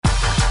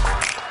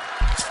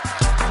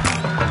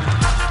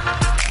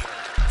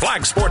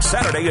Flag Sports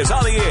Saturday is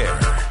on the air.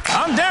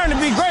 I'm daring to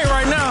be great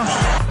right now.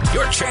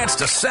 Your chance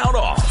to sound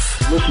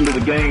off. Listen to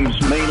the games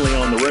mainly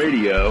on the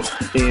radio,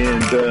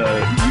 and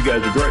you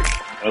guys are great.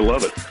 I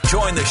love it.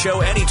 Join the show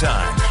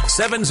anytime.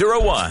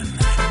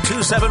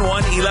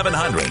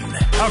 701-271-1100.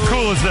 How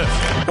cool is this?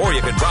 Or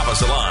you can drop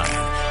us a line.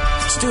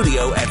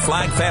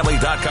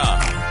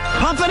 Studio@flagfamily.com.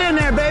 Pump it in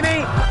there,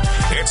 baby.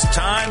 It's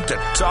time to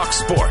talk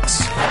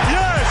sports.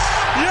 Yes,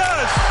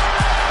 yes,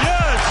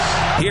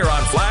 yes. Here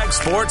on Flag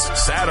Sports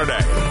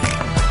Saturday.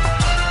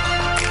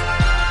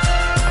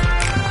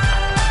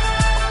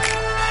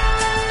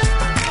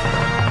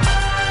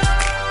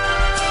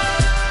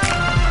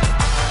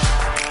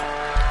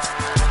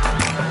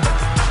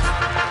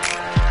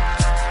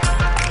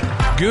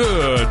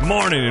 Good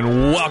morning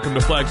and welcome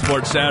to Flag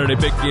Sports Saturday.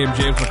 Big game,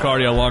 James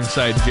McCarty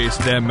alongside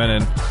Jason Denman.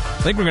 And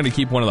I think we're going to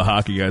keep one of the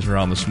hockey guys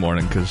around this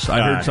morning because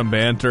I heard some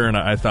banter and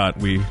I thought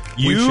we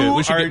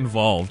should get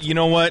involved. You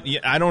know what?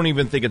 I don't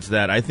even think it's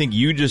that. I think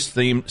you just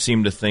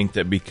seem to think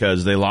that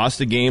because they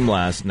lost a game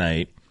last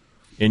night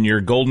and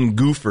your Golden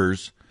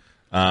Gophers,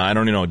 I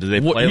don't even know. Did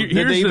they play?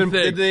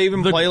 Did they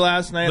even play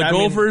last night? The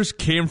Gophers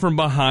came from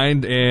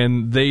behind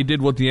and they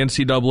did what the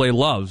NCAA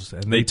loves,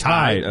 and they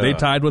tied. They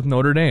tied with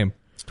Notre Dame.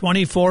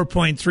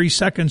 24.3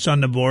 seconds on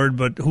the board,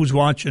 but who's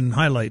watching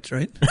highlights,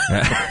 right?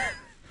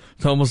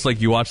 It's almost like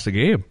you watched the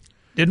game.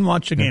 Didn't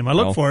watch the game. I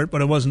looked for it, but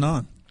it wasn't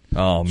on.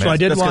 Oh, man. So I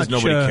did That's watch.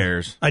 Nobody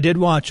cares. I did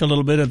watch a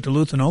little bit of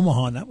Duluth and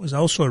Omaha, and that was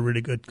also a really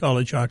good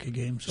college hockey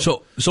game.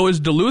 So is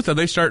Duluth, are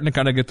they starting to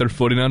kind of get their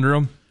footing under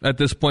them at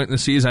this point in the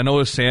season? I know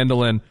with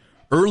Sandelin,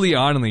 early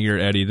on in the year,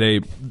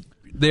 Eddie,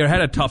 they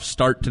had a tough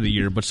start to the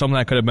year, but some of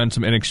that could have been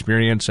some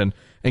inexperience and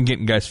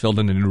getting guys filled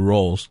into new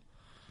roles.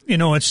 You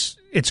know, it's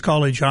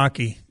college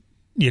hockey.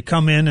 You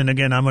come in, and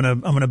again, I'm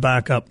gonna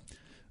back up.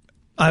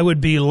 I would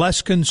be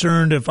less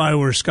concerned if I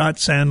were Scott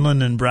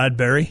Sandlin and Brad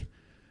Berry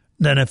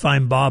than if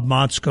I'm Bob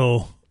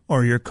Motzko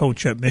or your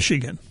coach at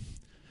Michigan.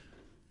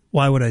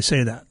 Why would I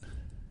say that? A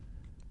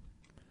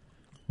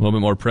little bit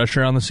more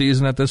pressure on the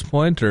season at this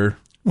point, or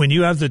when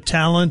you have the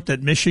talent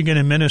that Michigan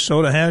and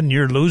Minnesota had, and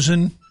you're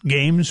losing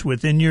games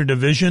within your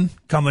division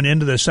coming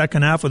into the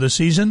second half of the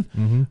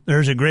season,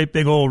 there's a great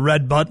big old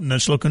red button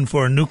that's looking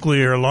for a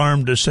nuclear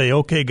alarm to say,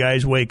 okay,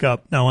 guys, wake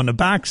up. Now, on the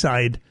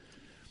backside,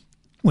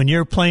 when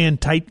you're playing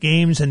tight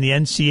games in the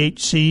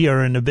NCHC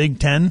or in the Big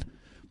Ten,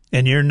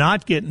 and you're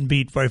not getting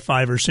beat by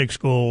 5 or 6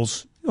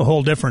 goals, a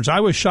whole difference.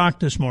 I was shocked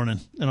this morning,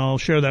 and I'll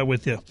share that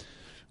with you.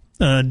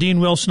 Dean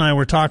Wilson and I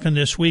were talking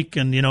this week,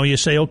 and, you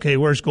say, okay,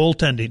 where's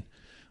goaltending?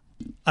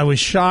 I was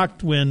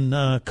shocked when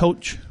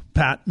Coach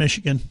Pat,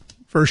 Michigan,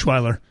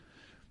 Ferschweiler,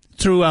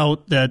 threw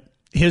out that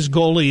his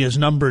goalie is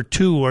number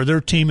 2, or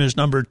their team is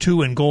number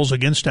 2 in goals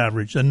against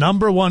average. The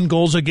number 1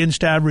 goals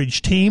against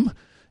average team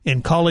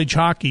in college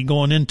hockey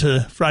going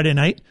into Friday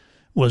night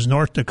was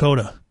North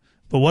Dakota.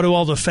 But what do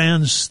all the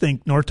fans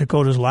think North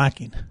Dakota's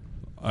lacking?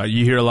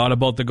 You hear a lot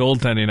about the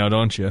goaltending now,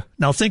 don't you?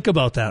 Now think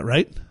about that,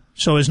 right?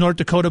 So is North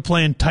Dakota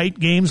playing tight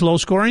games, low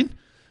scoring?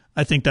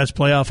 I think that's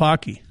playoff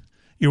hockey.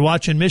 You're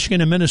watching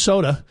Michigan and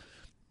Minnesota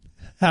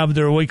have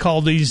their, we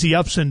call these the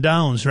ups and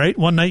downs, right?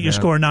 One night you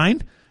score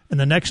 9, and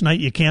the next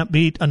night you can't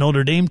beat a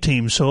Notre Dame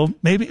team. So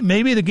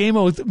maybe the game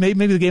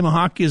of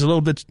hockey is a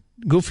little bit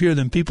goofier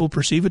than people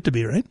perceive it to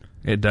be, right?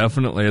 It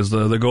definitely is.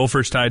 The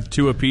Gophers tied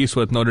 2 apiece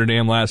with Notre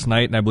Dame last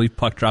night, and I believe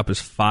puck drop is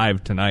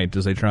 5 tonight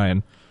as they try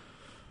and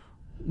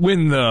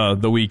win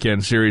the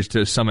weekend series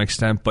to some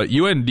extent. But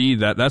UND,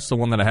 that's the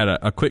one that I had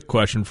a quick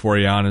question for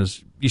you on.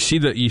 Is you see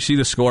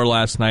the score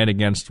last night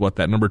against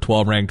that number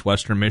 12 ranked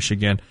Western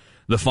Michigan.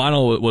 The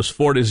final was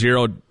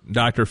 4-0.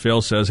 Dr.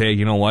 Phil says, hey,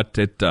 you know what?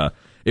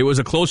 It was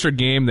a closer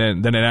game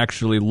than it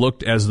actually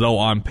looked as though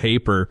on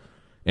paper.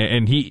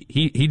 And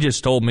he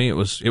just told me it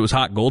was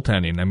hot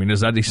goaltending. I mean,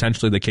 is that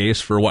essentially the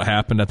case for what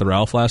happened at the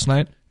Ralph last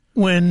night?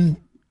 When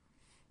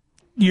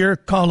your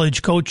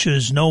college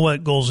coaches know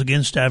what goals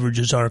against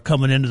averages are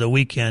coming into the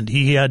weekend,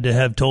 he had to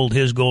have told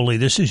his goalie,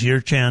 this is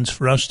your chance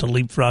for us to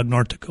leapfrog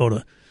North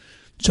Dakota.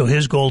 So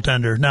his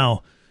goaltender.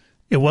 Now,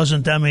 it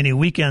wasn't that many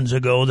weekends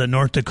ago that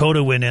North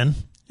Dakota went in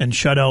and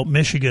shut out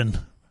Michigan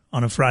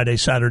on a Friday,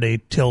 Saturday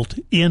tilt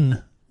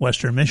in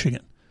Western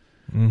Michigan.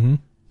 Mm-hmm.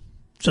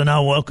 So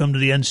now welcome to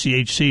the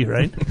NCHC,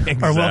 right?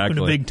 Exactly. Or welcome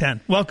to Big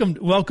Ten.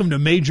 Welcome to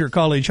major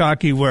college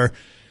hockey where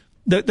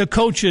the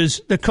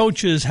coaches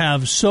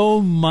have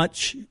so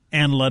much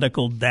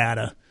analytical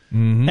data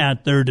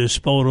at their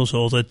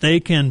disposal that they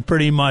can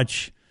pretty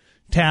much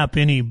tap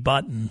any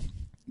button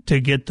to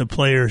get the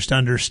players to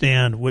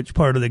understand which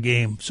part of the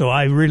game. So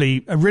I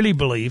really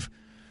believe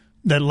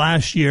that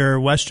last year,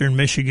 Western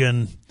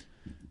Michigan,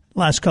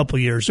 last couple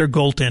of years, their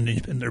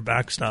goaltending's been their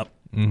backstop.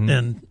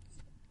 And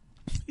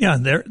yeah,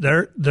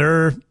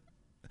 they're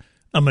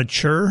a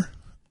mature,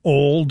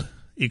 old,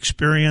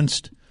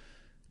 experienced,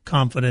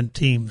 confident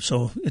team.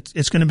 So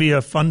it's going to be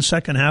a fun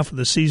second half of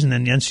the season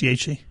in the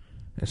NCHC.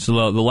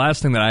 So the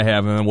last thing that I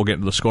have, and then we'll get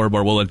to the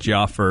scoreboard, we'll let you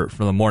off for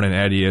the morning,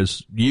 Eddie,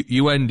 is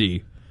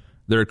UND.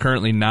 They're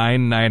currently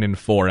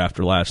 9-4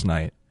 after last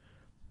night.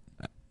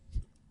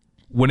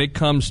 when it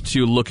comes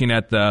to looking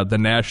at the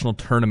national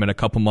tournament a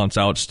couple months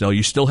out still,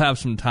 you still have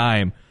some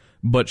time,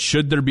 but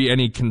should there be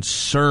any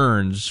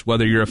concerns,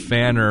 whether you're a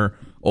fan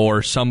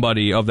or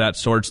somebody of that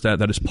sort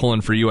that is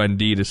pulling for UND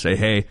to say,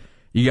 hey,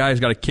 you guys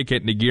got to kick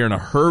it into gear in a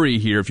hurry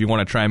here if you want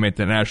to try and make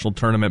the national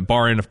tournament,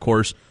 barring, of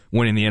course,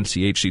 winning the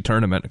NCHC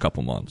tournament in a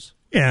couple months?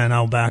 Yeah, and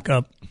I'll back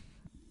up.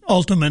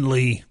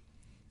 Ultimately,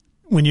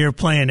 when you're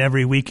playing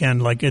every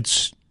weekend like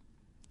it's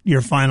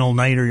your final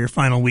night or your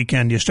final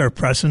weekend, you start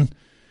pressing.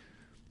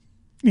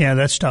 Yeah,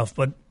 that's tough.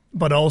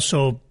 But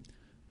also,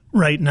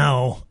 right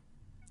now,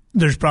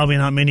 there's probably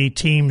not many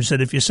teams that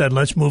if you said,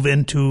 let's move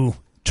into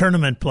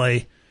tournament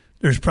play,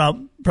 there's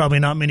probably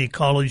not many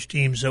college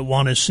teams that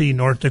want to see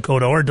North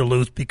Dakota or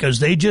Duluth because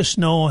they just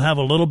have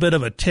a little bit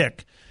of a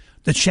tick.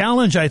 The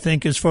challenge, I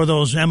think, is for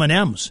those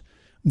M&Ms.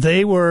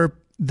 They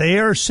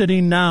are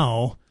sitting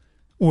now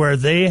where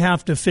they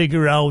have to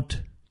figure out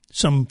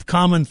some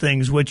common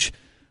things, which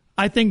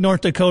I think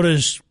North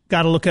Dakota's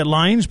got to look at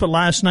lines, but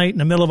last night in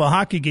the middle of a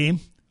hockey game,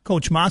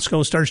 Coach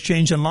Motzko starts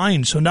changing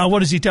lines. So now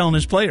what is he telling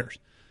his players?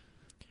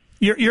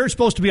 You're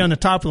supposed to be on the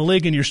top of the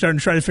league, and you're starting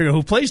to try to figure out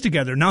who plays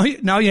together. Now you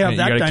have that you got a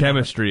dynamic.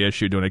 chemistry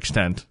issue to an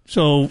extent.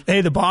 So, hey,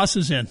 the boss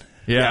is in.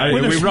 Yeah,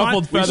 we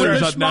ruffled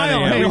feathers on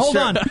that. Hey, hold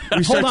on.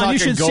 You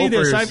should see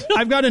this.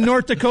 I've got a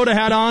North Dakota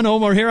hat on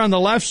over here on the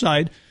left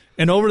side,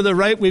 and over to the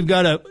right we've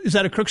got is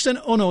that a Crookston?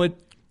 Oh, no, it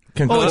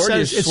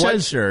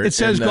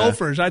says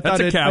Gophers. I thought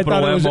that's a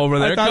capital M over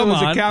there. I thought it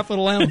was a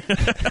capital M.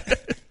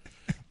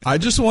 I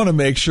just want to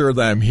make sure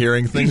that I'm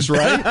hearing things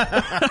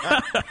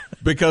right.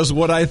 Because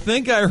what I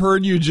think I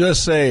heard you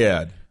just say,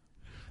 Ed,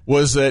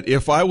 was that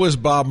if I was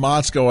Bob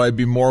Motzko, I'd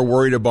be more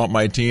worried about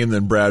my team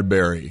than Brad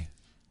Berry.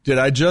 Did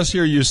I just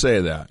hear you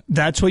say that?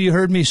 That's what you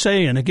heard me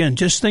say. And again,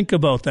 just think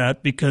about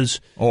that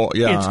because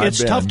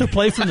it's tough to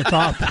play from the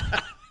top.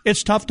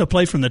 It's tough to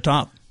play from the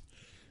top.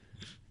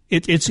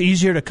 It's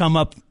easier to come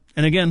up.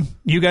 And again,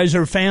 you guys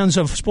are fans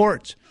of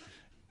sports.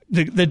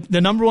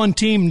 The number one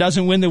team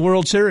doesn't win the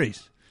World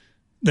Series.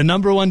 The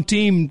number one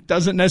team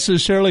doesn't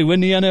necessarily win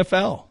the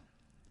NFL.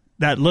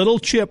 That little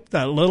chip,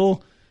 that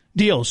little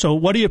deal. So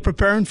what are you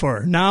preparing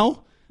for?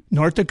 Now,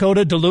 North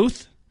Dakota,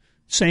 Duluth,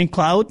 St.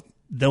 Cloud,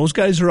 those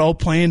guys are all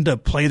playing to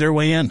play their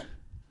way in.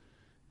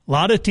 A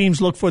lot of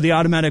teams look for the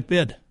automatic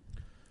bid.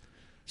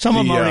 Some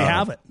of them already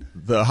have it.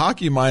 The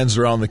hockey minds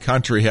around the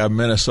country have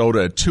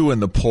Minnesota at 2 in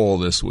the poll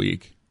this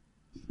week.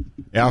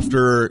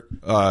 After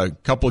a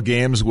couple of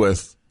games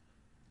with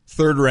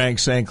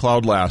third-ranked St.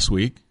 Cloud last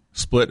week,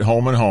 split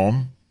home and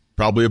home,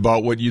 probably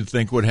about what you'd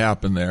think would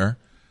happen there.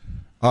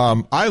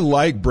 I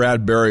like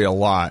Brad Berry a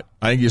lot.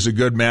 I think he's a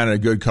good man and a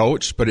good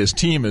coach, but his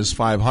team is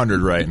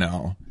 500 right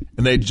now.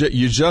 And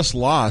you just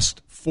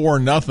lost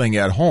 4-0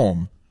 at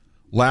home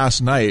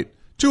last night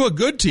to a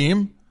good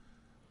team,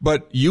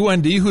 but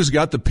UND, who's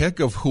got the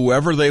pick of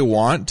whoever they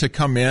want to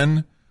come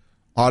in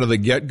out of the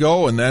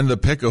get-go and then the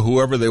pick of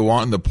whoever they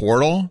want in the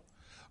portal.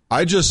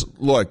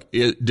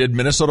 Did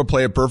Minnesota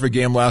play a perfect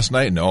game last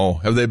night? No.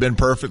 Have they been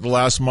perfect the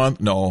last month?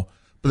 No.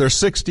 But they're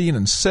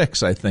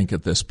 16-6, I think,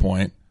 at this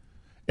point.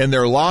 And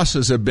their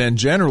losses have been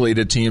generally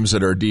to teams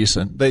that are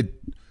decent. They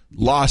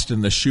lost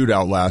in the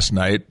shootout last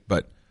night,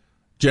 but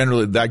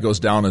generally that goes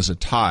down as a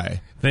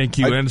tie. Thank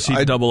you,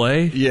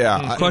 NCAA.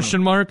 Yeah.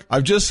 Question mark? I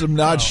just am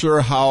not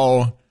sure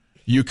how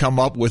you come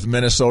up with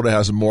Minnesota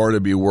has more to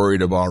be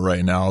worried about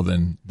right now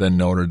than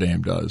Notre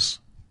Dame does,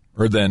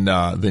 or than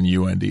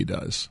UND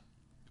does.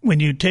 When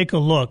you take a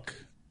look,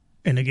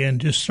 and again,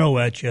 just throw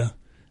at you,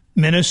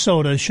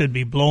 Minnesota should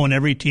be blowing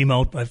every team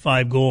out by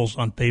 5 goals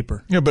on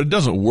paper. Yeah, but it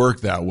doesn't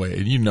work that way.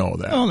 You know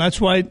that. Oh, that's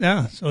why.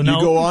 Yeah. So now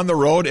you go on the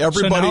road.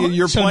 Everybody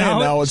you're playing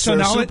now, it's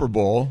their Super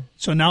Bowl.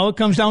 So now it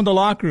comes down to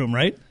locker room,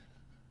 right?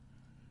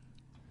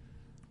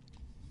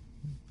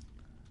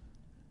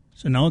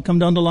 So now it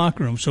comes down to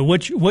locker room. So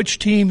which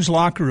team's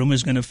locker room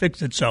is going to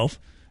fix itself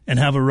and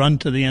have a run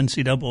to the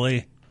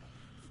NCAA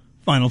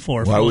Final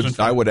Four? Well,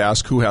 I would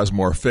ask who has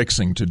more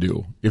fixing to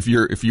do if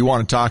you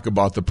want to talk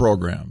about the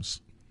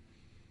programs.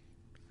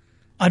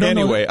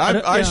 Anyway,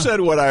 I said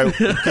what I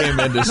came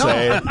in to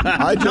say.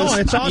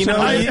 It's awesome.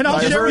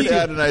 I heard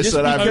that and I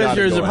said, I've got to go. Because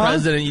you're the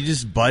president, you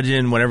just budge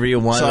in whenever you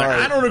want. Like,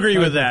 I don't agree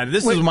with that.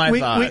 This is my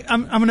thought.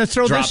 I'm going to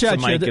throw this at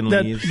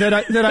you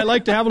that I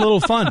like to have a little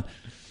fun.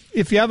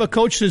 If you have a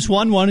coach that's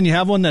won one and you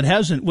have one that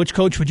hasn't, which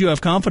coach would you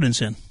have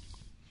confidence in?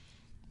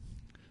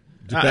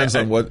 Depends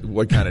on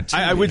what kind of team.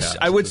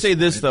 I would say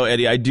this though,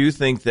 Eddie. I do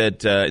think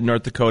that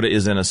North Dakota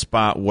is in a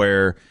spot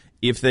where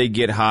if they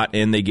get hot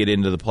and they get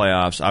into the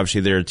playoffs, obviously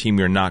they're a team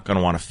you're not going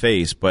to want to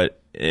face.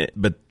 But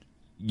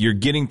you're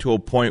getting to a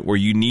point where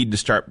you need to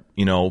start,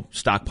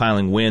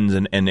 stockpiling wins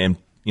and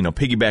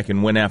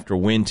piggybacking win after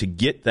win to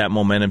get that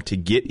momentum to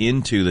get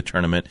into the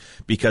tournament.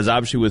 Because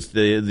obviously with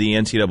the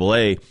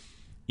NCAA,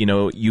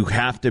 you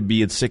have to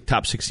be at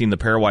top 16 the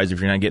pairwise if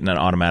you're not getting that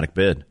automatic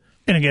bid.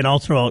 And again, I'll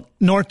throw out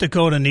North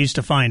Dakota needs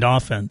to find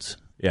offense.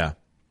 Yeah.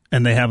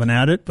 And they haven't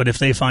had it, but if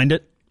they find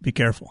it, be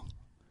careful.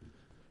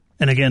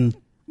 And again,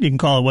 you can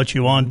call it what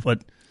you want,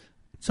 but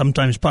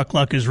sometimes puck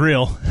luck is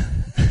real.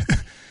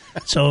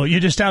 So you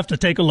just have to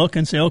take a look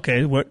and say,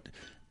 okay, what?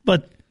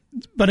 But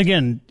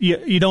again,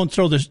 you don't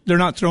throw this. They're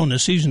not throwing the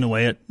season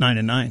away at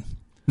 9-9.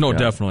 No,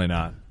 definitely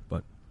not.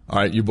 But all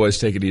right, you boys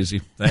take it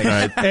easy. Thanks. All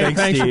right,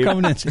 thanks for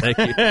coming in. Thank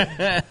you.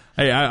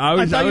 Hey,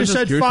 I thought you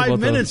said 5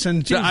 minutes,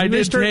 and geez, we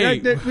just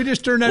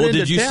turned that into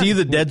did you 10. see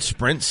the dead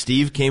sprint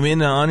Steve came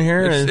in on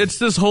here? It's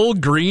this whole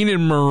green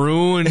and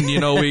maroon.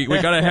 You know, we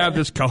got to have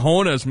this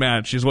cojones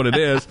match, is what it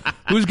is.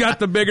 Who's got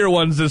the bigger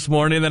ones this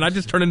morning? And then I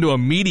just turn into a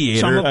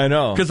mediator. I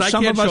know. Because I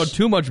can't show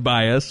too much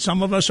bias.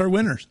 Some of us are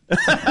winners.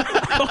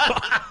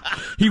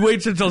 He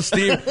waits until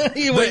Steve.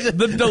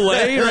 The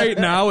delay right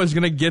now is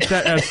going to get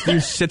that as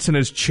Steve sits in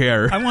his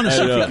chair. I want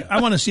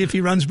to see if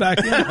he runs back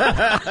in.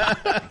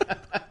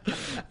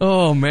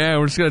 Oh man,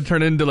 we're just going to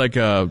turn into like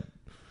a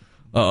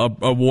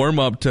warm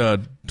up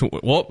to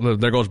well,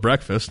 there goes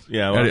breakfast.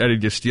 Yeah, well, Eddie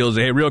just steals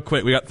it. Hey, real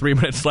quick, we got 3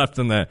 minutes left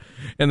in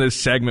this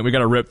segment. We got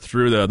to rip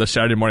through the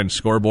Saturday morning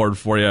scoreboard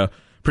for you.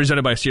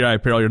 Presented by CI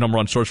Apparel, your number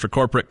one source for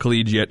corporate,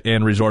 collegiate,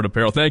 and resort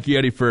apparel. Thank you,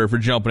 Eddie, for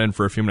jumping in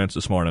for a few minutes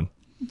this morning.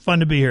 Fun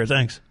to be here.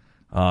 Thanks.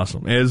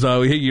 Awesome. As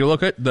you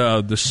look at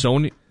the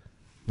Sony,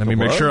 let me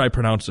make sure I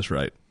pronounce this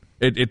right.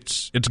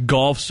 It's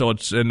golf, so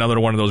it's another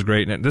one of those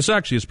great. This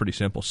actually is pretty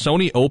simple.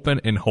 Sony Open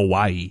in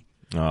Hawaii.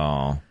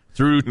 Oh,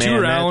 through two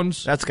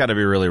rounds. That's got to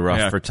be really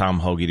rough for Tom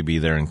Hoagie to be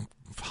there in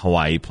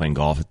Hawaii playing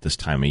golf at this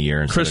time of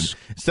year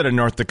instead of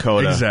North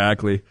Dakota.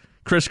 Exactly.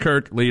 Chris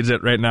Kirk leads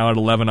it right now at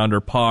 11 under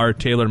par.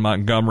 Taylor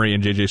Montgomery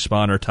and J.J.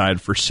 Spahn are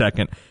tied for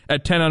second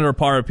at 10 under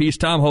par apiece.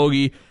 Tom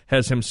Hoagie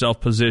has himself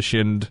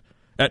positioned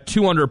at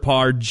 2 under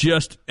par,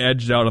 just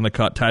edged out on the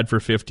cut, tied for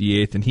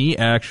 58th, and he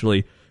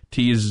actually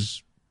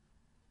tees.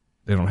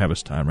 They don't have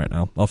his time right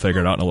now. I'll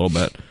figure it out in a little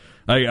bit.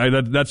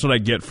 That's what I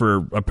get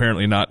for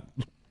apparently not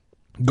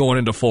going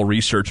into full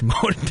research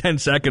mode 10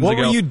 seconds ago. What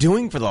were you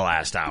doing for the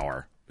last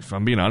hour? If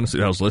I'm being honest,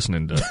 I was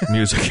listening to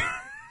music.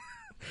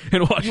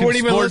 And watching you weren't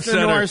even Sports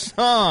listening Center. to our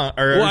song.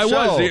 Or well, our I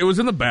show. was. It was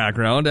in the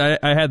background. I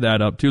had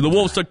that up, too. The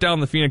Wolves took down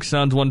the Phoenix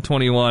Suns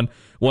 121-116.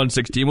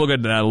 We'll get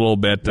to that in a little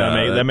bit.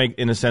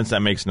 In a sense,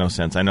 that makes no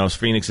sense. I know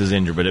Phoenix is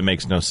injured, but it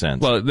makes no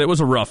sense. Well, it was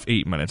a rough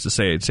 8 minutes, to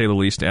say the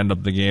least, to end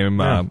up the game.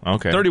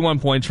 Okay. 31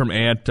 points from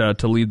Ant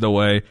to lead the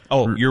way.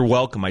 Oh, you're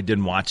welcome. I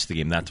didn't watch the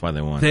game. That's why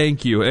they won.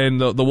 Thank you. And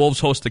the Wolves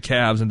host the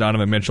Cavs and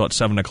Donovan Mitchell at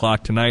 7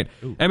 o'clock tonight.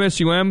 Ooh.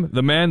 MSUM,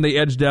 the men, they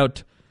edged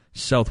out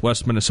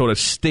Southwest Minnesota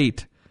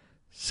State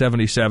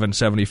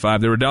 77-75.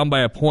 They were down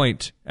by a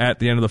point at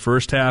the end of the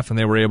first half, and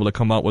they were able to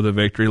come out with a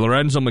victory.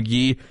 Lorenzo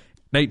McGee,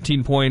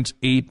 19 points,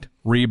 8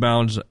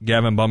 rebounds.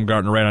 Gavin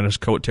Baumgartner right on his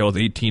coattail with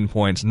 18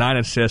 points, 9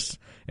 assists,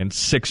 and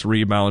 6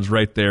 rebounds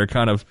right there.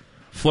 Kind of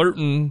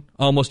flirting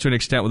almost to an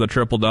extent with a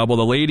triple-double.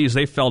 The ladies,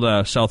 they fell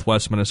to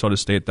Southwest Minnesota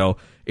State, though,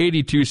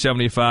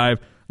 82-75.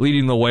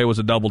 Leading the way was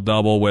a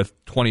double-double with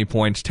 20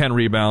 points, 10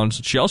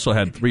 rebounds. She also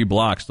had 3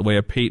 blocks, the way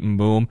of Peyton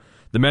Boom.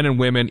 The men and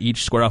women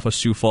each square off with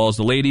Sioux Falls.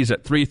 The ladies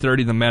at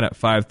 3:30, the men at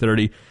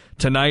 5:30.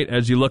 Tonight,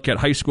 as you look at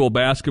high school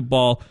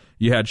basketball,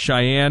 you had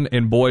Cheyenne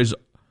and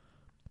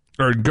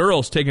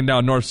girls taking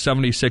down North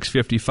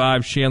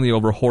 76-55, Shanley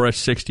over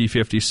Horace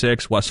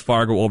 60-56, West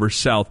Fargo over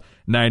South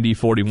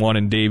 90-41,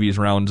 and Davies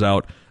rounds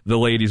out the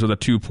ladies with a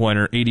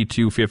 2-pointer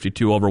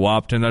 82-52 over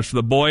Wapton. As for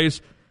the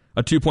boys,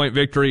 a 2-point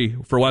victory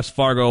for West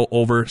Fargo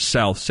over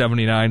South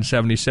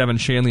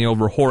 79-77, Shanley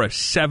over Horace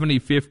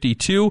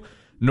 70-52.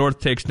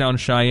 North takes down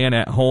Cheyenne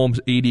at home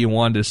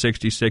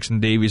 81-66,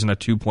 and Davies in a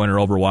 2-pointer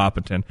over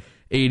Wahpeton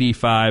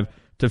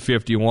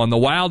 85-51. The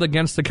Wild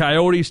against the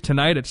Coyotes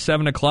tonight at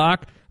 7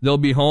 o'clock. They'll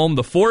be home.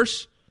 The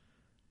Force,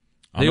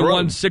 they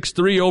won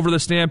 6-3 over the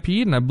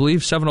Stampede, and I believe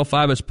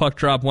 7:05 is puck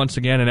drop once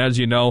again. And as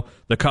you know,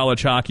 the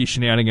college hockey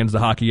shenanigans the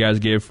hockey guys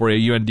gave for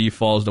you. UND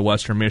falls to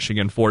Western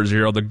Michigan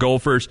 4-0. The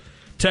Gophers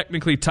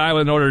technically tie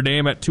with Notre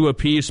Dame at 2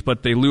 apiece,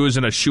 but they lose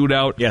in a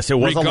shootout. Yes, it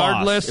was a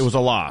loss. It was a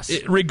loss.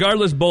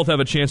 Regardless, both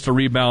have a chance to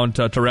rebound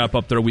to wrap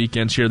up their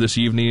weekends here this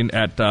evening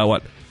at,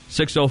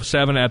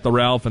 6:07 at the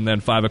Ralph, and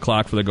then 5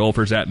 o'clock for the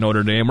Gophers at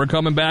Notre Dame. We're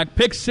coming back.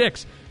 Pick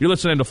 6. You're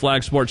listening to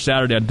Flag Sports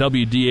Saturday on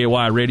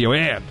WDAY Radio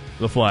and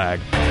The Flag.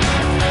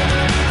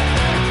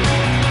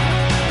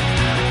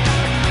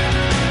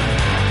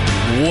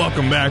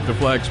 Welcome back to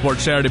Flag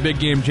Sports Saturday. Big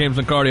game, James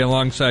McCarty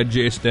alongside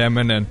Jay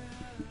Stemmen, and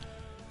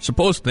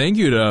supposed thank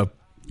you to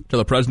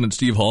the president,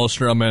 Steve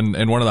Hallstrom,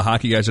 and one of the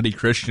hockey guys, Eddie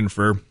Christian,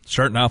 for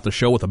starting off the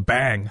show with a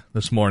bang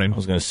this morning. I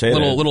was going to say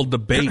little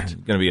debate.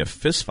 Going to be a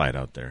fist fight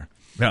out there.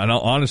 Yeah, no,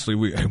 honestly,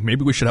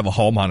 maybe we should have a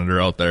hall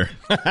monitor out there,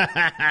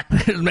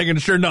 just making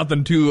sure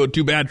nothing too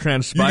bad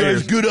transpires. You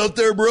guys good out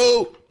there,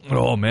 bro?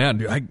 Oh man,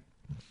 dude,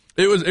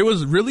 it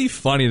was really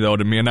funny though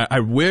to me, and I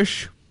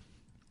wish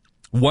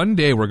one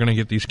day we're going to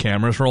get these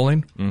cameras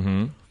rolling.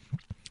 Mm-hmm.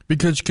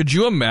 Because could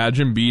you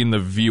imagine being the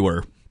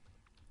viewer?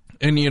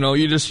 And,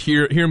 you just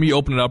hear me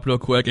open it up real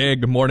quick. Hey,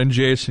 good morning,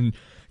 Jason.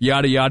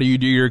 Yada, yada. You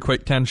do your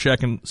quick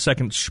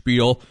 10-second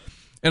spiel.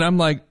 And I'm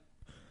like,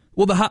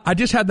 well, I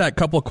just had that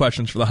couple of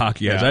questions for the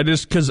hockey guys. Yeah.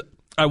 Because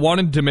I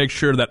wanted to make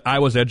sure that I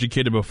was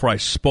educated before I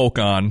spoke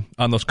on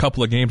those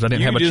couple of games I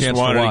didn't have a chance to watch.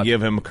 You just wanted to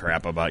give him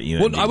crap about you.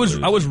 Well, I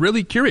was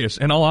really curious,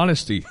 in all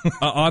honesty,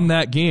 on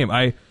that game.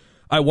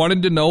 I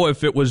wanted to know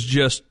if it was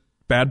just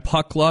bad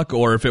puck luck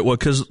or if it was,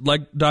 because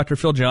like Dr.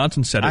 Phil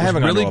Johnson said, it was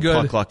haven't really gone to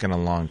good puck luck in a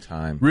long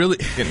time. Really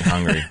getting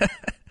hungry.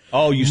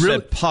 Oh, you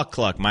said puck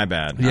luck. My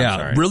bad. Yeah, I'm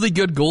sorry. Really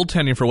good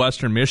goaltending for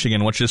Western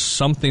Michigan, which is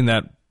something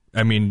that,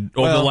 I mean,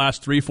 over the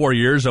last 3-4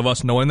 years of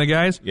us knowing the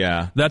guys,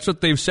 that's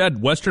what they've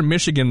said. Western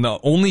Michigan, the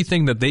only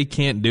thing that they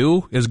can't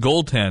do is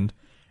goaltend,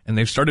 and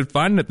they've started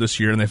finding it this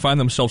year, and they find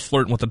themselves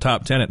flirting with the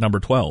top 10 at number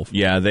 12.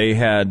 Yeah, they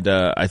had,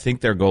 I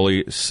think their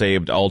goalie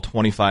saved all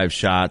 25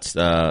 shots.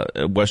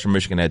 Western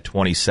Michigan had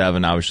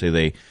 27.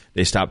 Obviously,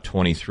 they stopped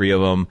 23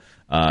 of them.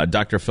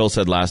 Dr. Phil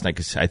said last night,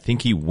 because I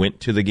think he went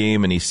to the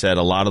game, and he said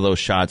a lot of those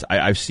shots,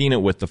 I've seen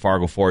it with the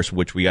Fargo Force,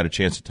 which we got a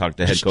chance to talk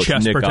to head coach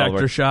chest Nick protector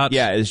Oliver. shots.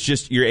 Yeah, it's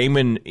just you're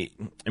aiming.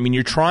 I mean,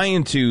 you're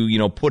trying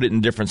to put it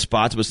in different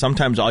spots, but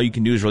sometimes all you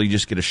can do is really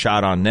just get a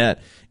shot on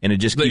net, and it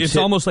just keeps it's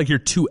almost like you're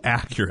too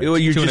accurate.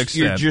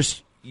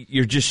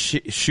 You're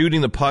just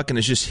shooting the puck, and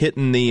it's just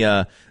hitting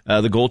the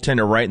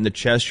goaltender right in the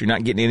chest. You're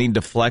not getting any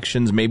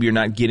deflections. Maybe you're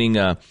not getting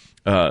your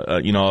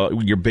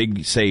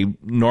big, say,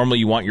 normally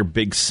you want your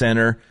big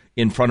center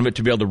in front of it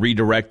to be able to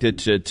redirect it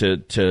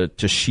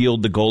to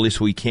shield the goalie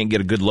so he can't get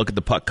a good look at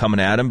the puck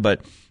coming at him.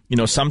 But,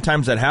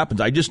 sometimes that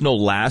happens. I just know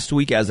last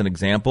week, as an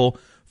example,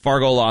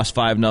 Fargo lost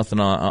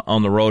 5-0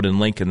 on the road in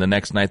Lincoln. The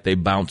next night they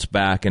bounced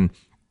back, and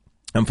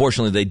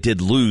unfortunately they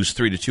did lose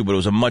 3-2, but it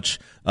was a much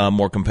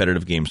more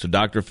competitive game. So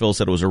Dr. Phil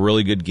said it was a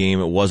really good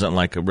game. It wasn't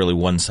like a really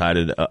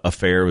one-sided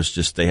affair. It was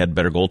just they had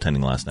better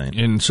goaltending last night.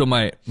 And so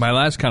my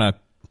last kind of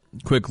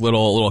quick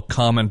little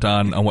comment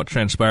on what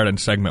transpired in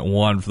segment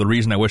 1, for the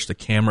reason I wish the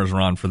cameras were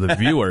on for the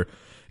viewer,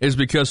 is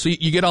because so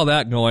you get all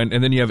that going,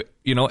 and then you have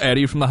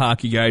Eddie from the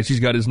Hockey Guys. He's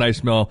got his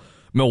nice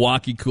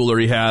Milwaukee cooler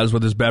he has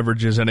with his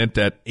beverages in it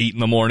at 8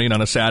 a.m.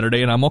 on a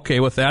Saturday, and I'm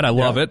okay with that. I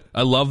love it.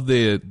 I love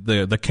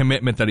the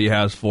commitment that he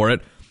has for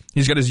it.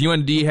 He's got his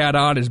UND hat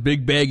on, his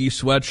big baggy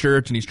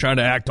sweatshirt, and he's trying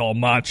to act all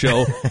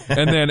macho.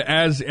 And then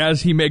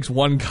as he makes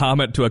one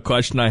comment to a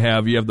question I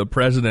have, you have the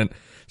president,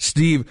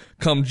 Steve,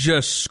 come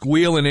just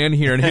squealing in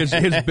here in his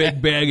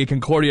big baggy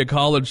Concordia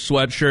College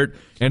sweatshirt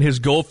and his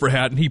Gopher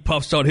hat, and he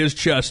puffs out his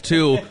chest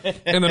too.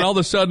 And then all of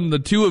a sudden, the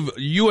two of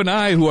you and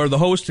I, who are the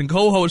host and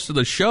co-host of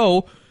the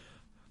show,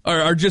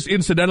 are just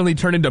incidentally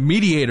turned into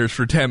mediators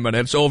for 10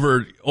 minutes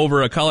over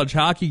a college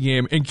hockey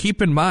game. And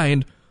keep in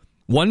mind,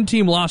 one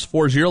team lost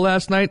 4-0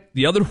 last night.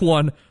 The other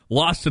one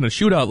lost in a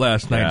shootout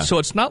last night. Yeah. So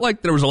it's not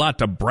like there was a lot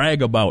to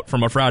brag about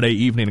from a Friday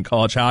evening in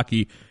college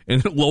hockey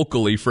and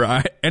locally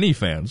for any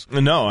fans.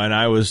 No, and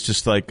I was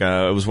just like,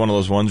 it was one of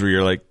those ones where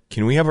you're like,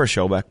 can we have our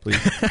show back, please?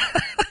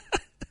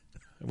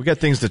 We got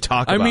things to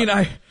talk about. I mean,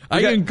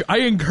 I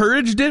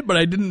encouraged it, but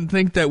I didn't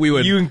think that we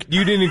would. You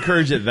didn't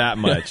encourage it that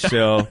much.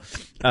 So,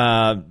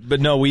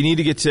 but no, we need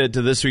to get to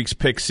this week's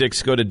Pick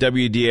 6. Go to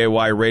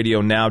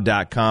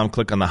WDAYRadioNow.com,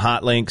 click on the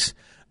hot links.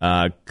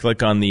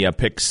 Click on the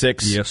Pick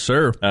 6. Yes,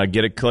 sir.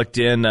 Get it clicked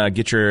in.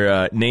 Get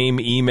your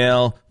name,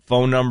 email,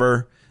 phone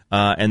number,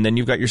 and then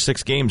you've got your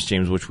 6 games,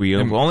 James, which we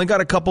only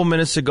got a couple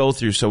minutes to go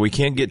through, so we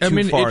can't get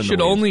too far. It should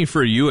only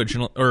for you,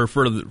 or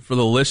for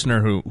the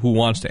listener who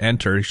wants to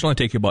enter, it should only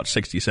take you about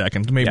 60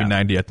 seconds, maybe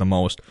 90 at the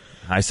most.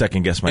 I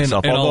second guess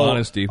myself. In all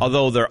honesty,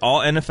 although they're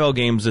all NFL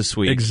games this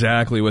week,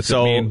 exactly.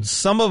 So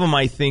some of them,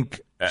 I think.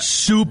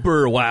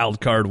 Super wild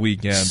card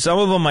weekend. Some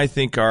of them I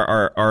think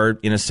are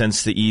in a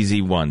sense the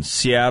easy ones.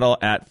 Seattle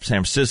at San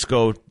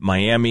Francisco,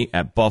 Miami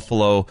at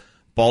Buffalo,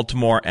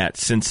 Baltimore at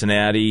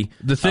Cincinnati.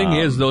 The thing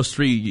is, those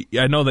three,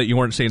 I know that you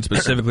weren't saying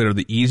specifically they're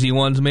the easy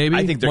ones, maybe.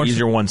 I think they're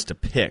easier ones to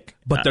pick.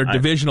 But they're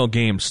divisional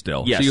games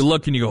still. Yes. So you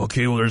look and you go,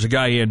 okay, well, there's a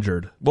guy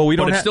injured. Well,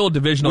 it's still a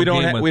divisional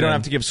game. We don't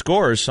have to give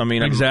scores. So, I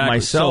mean, exactly.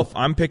 Myself,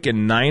 I'm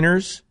picking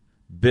Niners,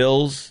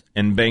 Bills,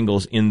 and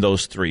Bengals in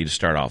those 3 to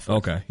start off with.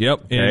 Okay,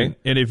 yep. Okay.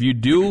 And if you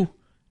do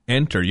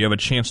enter, you have a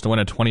chance to win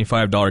a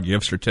 $25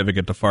 gift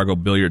certificate to Fargo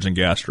Billiards and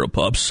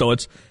Gastropubs. So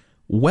it's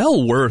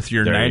well worth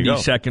your 90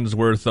 seconds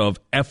worth of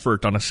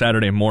effort on a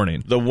Saturday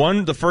morning.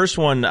 The first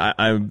one,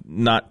 I'm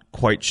not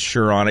quite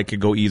sure on. It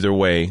could go either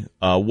way.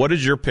 What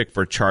is your pick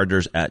for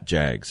Chargers at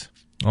Jags?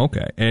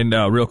 Okay, and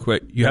real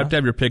quick, you have to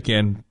have your pick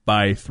in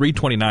by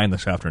 3:29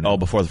 this afternoon. Oh,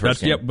 before the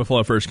first game? Yep, before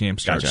the first game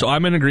starts. Gotcha. So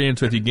I'm in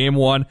agreement with you. Game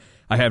 1,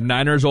 I have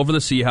Niners over the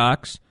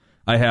Seahawks.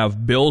 I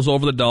have Bills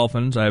over the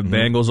Dolphins. I have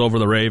Bengals over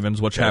the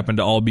Ravens, which happen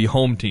to all be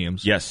home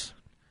teams. Yes.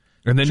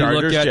 And then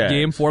Chargers, you look at Jags.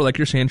 Game 4, like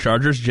you're saying,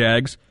 Chargers,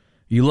 Jags.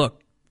 You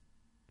look,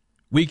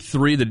 Week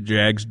 3, the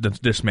Jags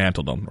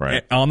dismantled them.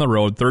 Right. On the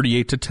road,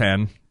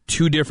 38-10.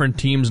 2 different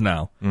teams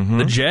now. Mm-hmm.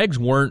 The Jags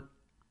weren't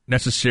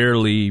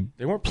necessarily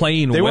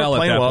playing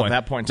well at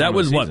that point. That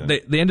was what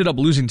they ended up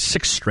losing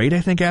 6 straight,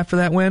 I think, after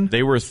that win.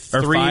 They were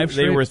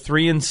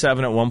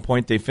 3-7 at one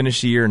point. They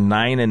finished the year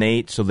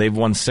 9-8, so they've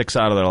won 6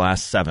 out of their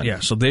last 7. Yeah,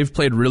 so they've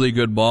played really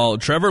good ball.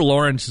 Trevor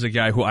Lawrence is a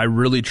guy who I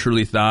really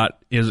truly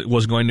thought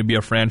was going to be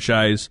a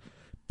franchise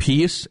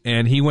piece,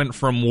 and he went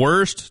from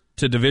worst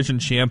to division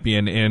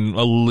champion in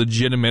a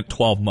legitimate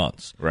 12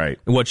 months. Right.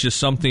 Which is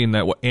something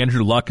that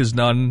Andrew Luck has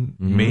done,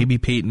 maybe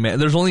Peyton Manning.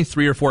 There's only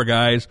 3 or 4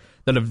 guys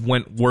that have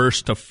went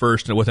worst to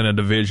first within a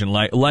division,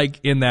 like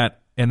in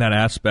that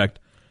aspect.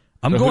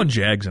 I'm going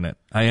Jags in it.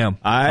 I am.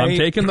 I'm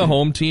taking the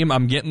home team.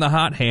 I'm getting the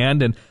hot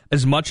hand. And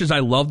as much as I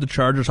love the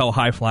Chargers, how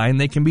high-flying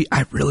they can be,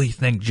 I really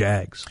think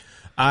Jags.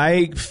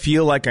 I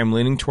feel like I'm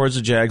leaning towards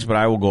the Jags, but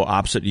I will go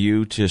opposite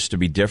you just to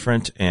be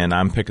different, and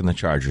I'm picking the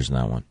Chargers in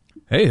that one.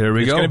 Hey, there we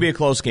go. It's going to be a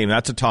close game.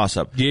 That's a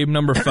toss-up. Game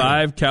number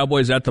 5,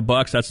 Cowboys at the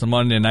Bucs. That's the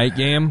Monday night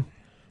game.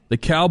 The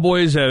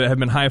Cowboys have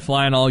been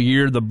high-flying all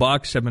year. The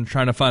Bucs have been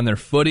trying to find their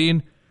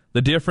footing.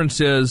 The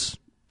difference is,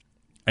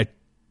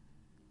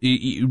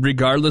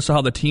 regardless of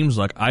how the teams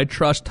look, I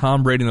trust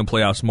Tom Brady in the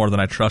playoffs more than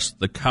I trust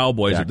the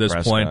Cowboys at this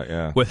point.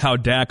 Yeah. With how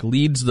Dak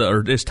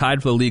is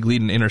tied for the league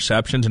lead in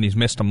interceptions, and he's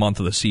missed a month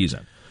of the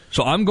season.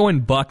 So I'm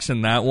going Bucs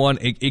in that one.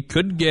 It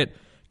could get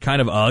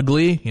kind of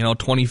ugly,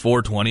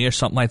 24-20 or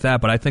something like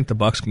that, but I think the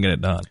Bucs can get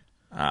it done.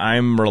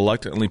 I'm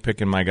reluctantly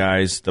picking my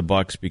guys, the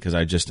Bucs, because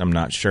I'm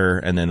not sure.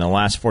 And then the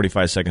last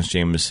 45 seconds,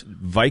 James,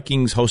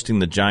 Vikings hosting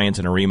the Giants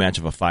in a rematch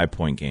of a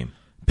 5-point game.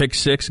 Pick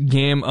 6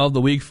 game of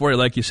the week for you.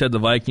 Like you said, the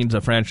Vikings,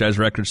 a franchise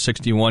record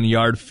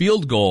 61-yard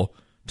field goal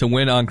to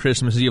win on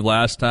Christmas Eve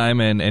last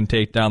time and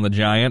take down the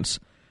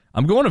Giants.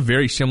 I'm going a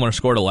very similar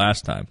score to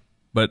last time,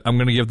 but I'm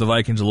going to give the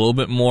Vikings a little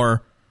bit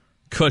more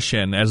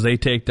cushion as they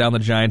take down the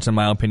Giants, in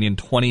my opinion,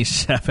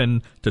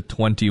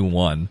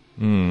 27-21.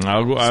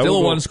 Still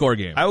a one-score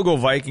game. I will go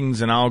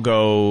Vikings, and I'll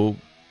go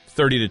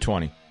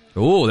 30-20.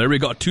 Oh, there we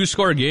go.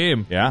 2-score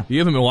game. Yeah. You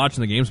haven't been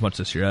watching the games much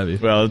this year, have you?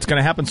 Well, it's going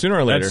to happen sooner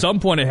or later. At some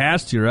point it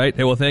has to, right?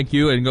 Hey, well, thank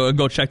you, and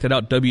go check that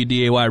out,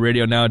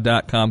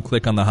 WDAYRadioNow.com.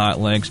 Click on the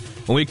hot links.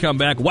 When we come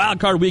back, Wild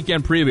Card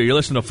Weekend Preview. You're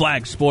listening to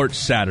Flag Sports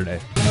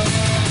Saturday.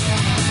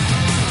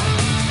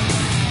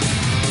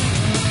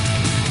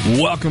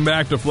 Welcome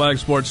back to Flag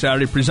Sports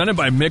Saturday, presented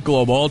by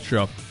Michelob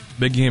Ultra.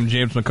 Big Game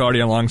James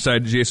McCarty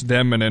alongside Jason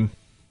Denman. And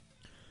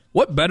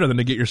what better than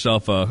to get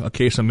yourself a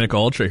case of Michelob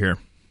Ultra here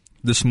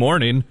this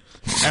morning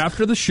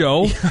after the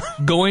show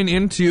going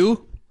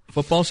into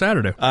Football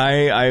Saturday.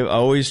 I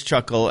always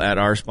chuckle at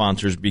our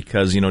sponsors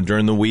because,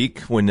 during the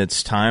week when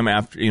it's time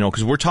after,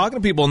 because we're talking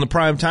to people in the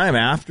prime time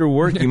after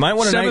work. You might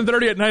want to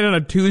 7:30 at night on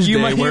a Tuesday.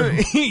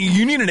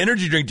 You need an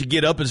energy drink to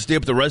get up and stay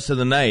up the rest of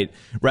the night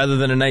rather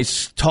than a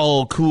nice,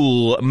 tall,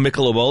 cool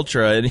Michelob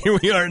Ultra. And here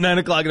we are at 9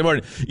 o'clock in the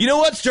morning. You know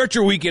what? Start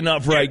your weekend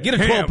off right. Get a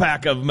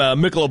 12-pack of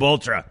Michelob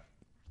Ultra.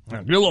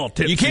 You're a little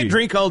tipsy. You can't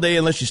drink all day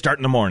unless you start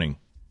in the morning.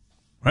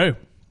 Hey,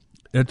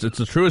 it's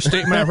the truest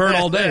statement I've heard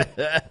all day.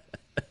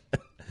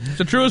 It's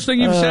the truest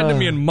thing you've said to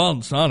me in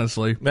months,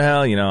 honestly.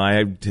 Well,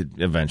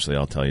 eventually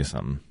I'll tell you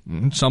something.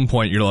 At some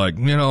point, you're like,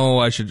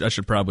 I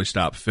should probably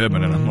stop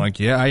fibbing, and I'm like,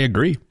 yeah, I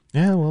agree.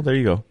 Yeah, well, there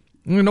you go.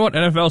 You know what?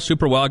 NFL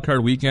Super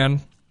Wildcard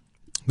Weekend.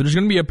 There's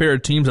going to be a pair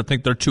of teams that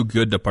think they're too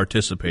good to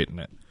participate in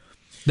it.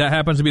 That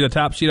happens to be the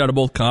top seed out of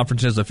both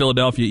conferences, the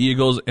Philadelphia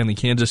Eagles and the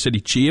Kansas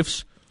City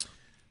Chiefs.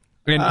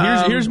 And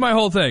here's my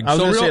whole thing. I was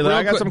going to say that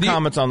I got some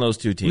comments on those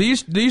two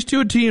teams. These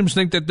two teams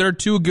think that they're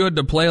too good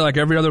to play like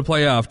every other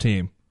playoff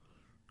team.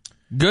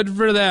 Good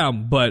for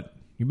them, but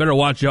you better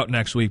watch out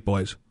next week,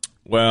 boys.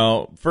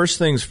 Well, first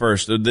things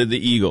first, the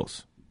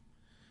Eagles.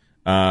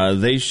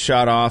 They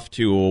shot off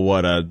to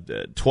a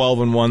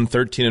 12-1,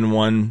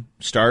 13-1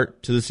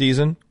 start to the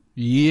season.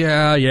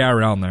 Yeah,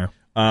 around there.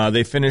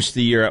 They finished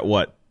the year at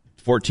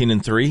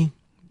 14-3.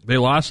 They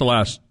lost the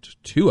last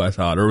 2, I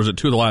thought, or was it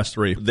 2 of the last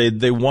 3?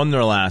 They won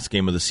their last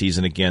game of the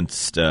season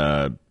against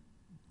I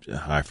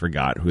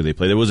forgot who they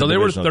played. They were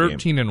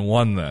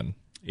 13-1 then.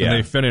 Yeah, and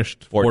they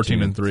finished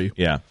 14-3.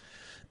 Yeah.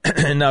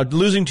 Now,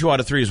 losing 2 out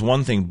of 3 is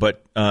one thing,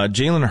 but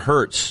Jalen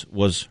Hurts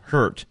was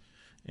hurt,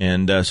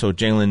 and so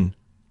Jalen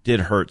did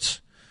Hurts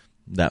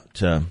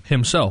that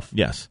himself.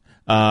 Yes,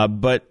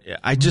 but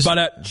I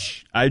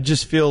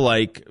just feel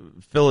like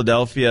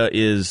Philadelphia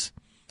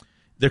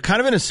they're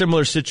kind of in a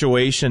similar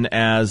situation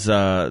as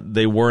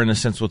they were in a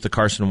sense with the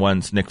Carson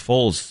Wentz, Nick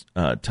Foles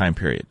time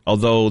period.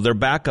 Although their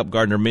backup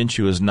Gardner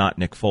Minshew is not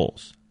Nick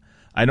Foles.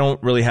 I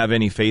don't really have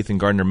any faith in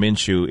Gardner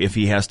Minshew if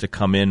he has to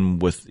come in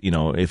with,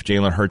 if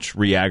Jalen Hurts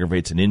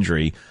re-aggravates an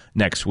injury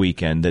next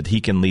weekend, that he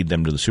can lead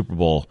them to the Super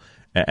Bowl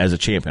as a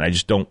champion. I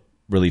just don't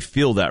really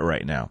feel that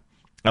right now.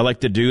 I like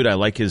the dude. I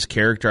like his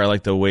character. I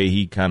like the way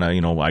he kind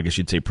of, I guess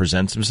you'd say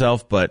presents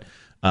himself. But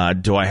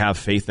do I have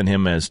faith in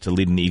him as to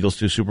leading the Eagles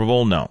to a Super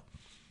Bowl? No.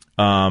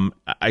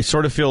 I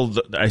sort of feel,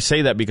 I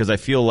say that because I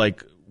feel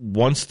like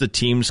once the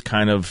teams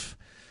kind of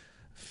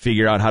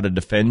figure out how to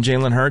defend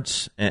Jalen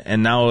Hurts,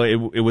 and now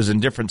it was in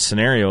different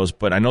scenarios,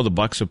 but I know the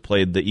Bucs have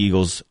played the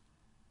Eagles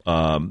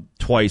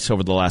twice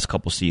over the last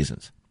couple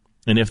seasons.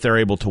 And if they're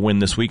able to win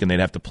this weekend,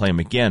 they'd have to play him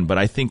again. But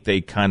I think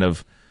they kind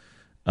of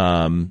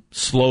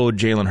slowed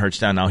Jalen Hurts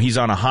down. Now, he's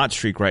on a hot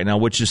streak right now,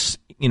 which is,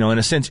 in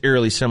a sense,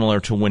 eerily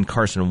similar to when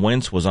Carson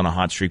Wentz was on a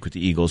hot streak with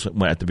the Eagles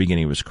at the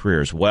beginning of his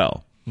career as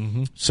well.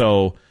 Mm-hmm.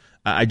 So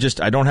I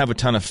don't have a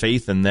ton of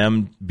faith in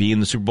them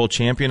being the Super Bowl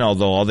champion,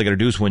 although all they got to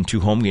do is win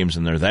 2 home games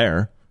and they're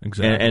there.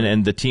 Exactly.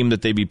 And the team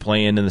that they be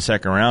playing in the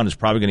second round is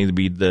probably going to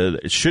be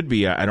it should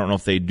be, I don't know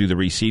if they do the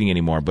reseeding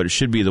anymore, but it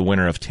should be the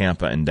winner of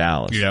Tampa and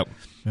Dallas. Yep.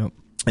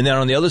 And then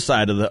on the other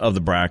side of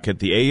the bracket,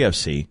 the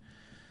AFC,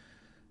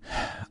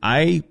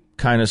 I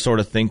kind of sort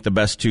of think the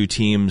best two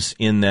teams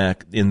in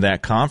that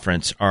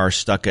conference are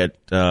stuck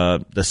at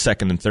the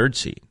second and third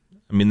seed.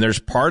 I mean, there's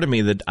part of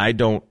me that I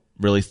don't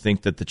really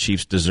think that the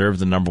Chiefs deserve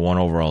the number one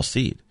overall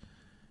seed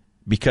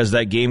because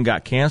that game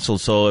got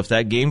canceled. So if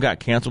that game got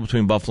canceled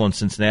between Buffalo and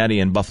Cincinnati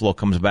and Buffalo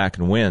comes back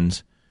and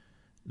wins,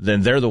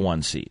 then they're the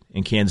 1 seed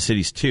and Kansas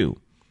City's 2.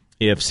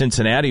 If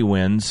Cincinnati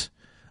wins,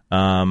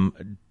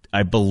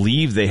 I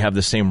believe they have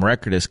the same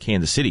record as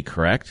Kansas City,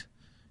 correct?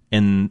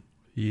 And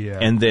then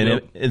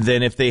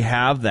if they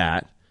have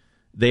that,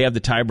 they have the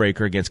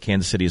tiebreaker against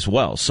Kansas City as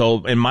well.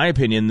 So in my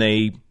opinion,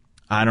 I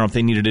don't know if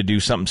they needed to do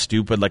something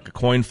stupid like a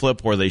coin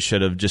flip where they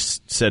should have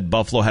just said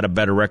Buffalo had a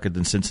better record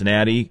than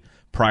Cincinnati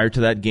prior to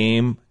that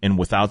game, and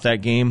without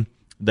that game,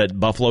 that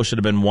Buffalo should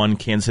have been 1,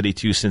 Kansas City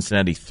 2,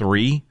 Cincinnati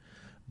 3.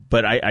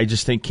 But I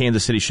just think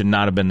Kansas City should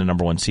not have been the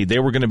number 1 seed. They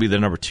were going to be the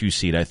number 2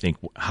 seed, I think,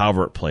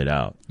 however it played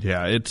out.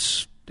 Yeah,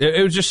 it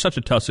was just such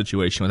a tough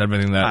situation with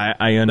everything that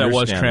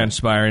was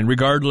transpiring.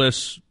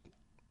 Regardless,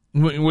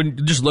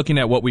 when just looking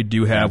at what we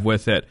do have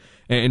with it,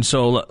 and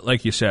so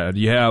like you said,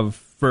 you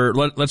have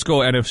let's go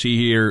NFC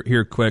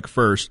here quick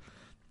first.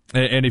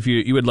 And if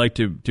you would like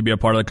to be a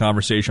part of the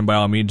conversation, by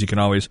all means, you can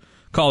always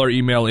call or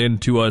email in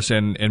to us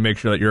and make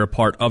sure that you're a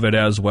part of it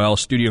as well.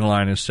 Studio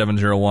line is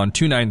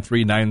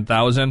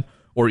 701-293-9000.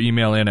 Or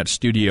email in at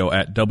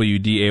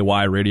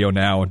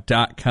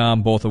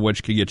studio@wdayradionow.com, both of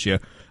which could get you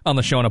on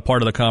the show and a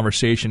part of the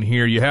conversation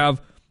here. You have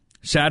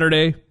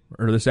Saturday,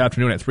 or this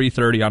afternoon at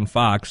 3:30 on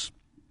Fox,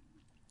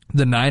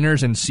 the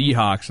Niners and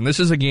Seahawks. And this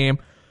is a game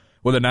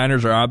where the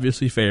Niners are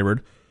obviously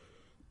favored.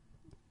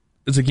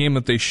 It's a game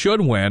that they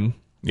should win.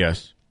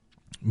 Yes.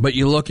 But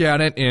you look at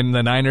it, and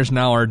the Niners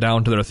now are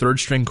down to their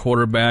third-string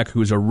quarterback,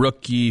 who's a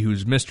rookie,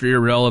 who's Mr.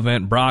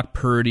 Irrelevant, Brock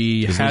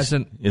Purdy.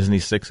 Isn't he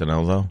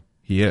 6-0, though?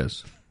 He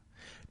is.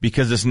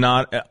 Because it's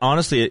not,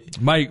 honestly...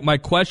 My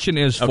question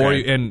is for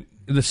you, and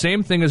the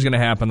same thing is going to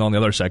happen on the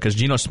other side, because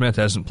Geno Smith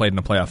hasn't played in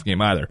a playoff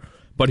game either.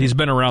 But he's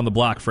been around the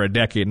block for a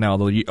decade now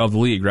of the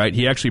league, right?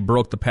 He actually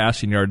broke the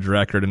passing yards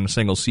record in a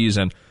single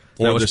season.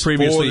 For the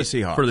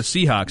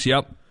Seahawks.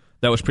 Yep.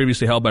 That was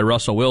previously held by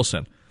Russell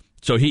Wilson.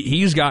 So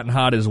he's gotten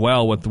hot as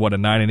well with, a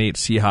 9-8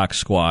 Seahawks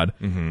squad.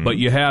 Mm-hmm. But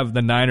you have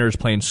the Niners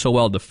playing so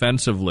well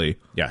defensively.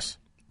 Yes.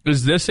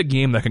 Is this a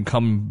game that can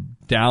come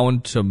down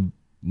to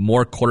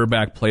more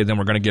quarterback play than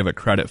we're going to give it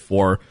credit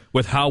for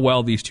with how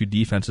well these two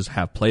defenses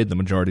have played the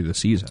majority of the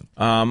season?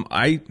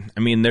 I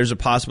mean, there's a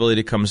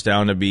possibility it comes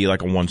down to be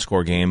like a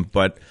one-score game,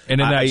 but...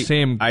 And in that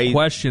same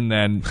question,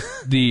 then,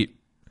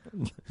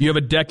 you have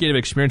a decade of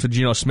experience with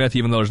Geno Smith,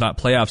 even though there's not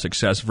playoff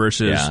success,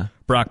 versus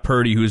Brock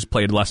Purdy, who's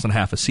played less than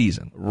half a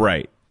season.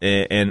 Right.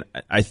 And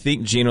I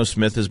think Geno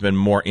Smith has been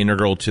more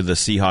integral to the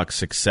Seahawks'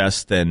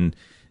 success than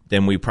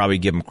we probably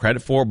give him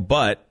credit for,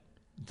 but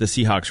the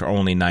Seahawks are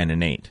only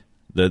 9-8.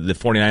 The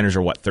 49ers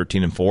are,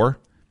 13-4?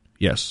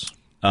 Yes.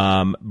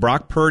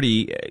 Brock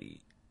Purdy,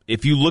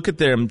 if you look at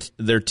their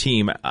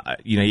team,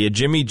 you had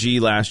Jimmy G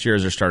last year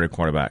as their starting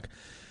quarterback.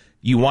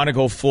 You want to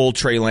go full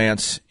Trey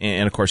Lance,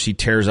 and of course he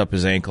tears up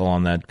his ankle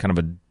on that kind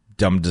of a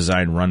dumb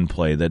design run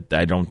play that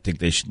I don't think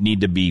they should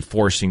need to be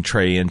forcing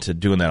Trey into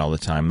doing that all the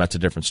time. That's a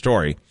different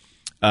story.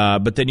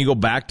 But then you go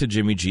back to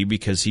Jimmy G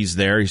because he's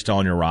there, he's still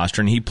on your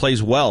roster, and he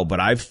plays well. But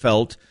I've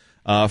felt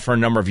for a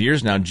number of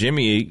years now,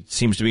 Jimmy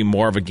seems to be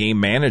more of a game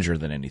manager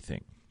than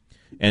anything.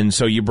 And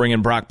so you bring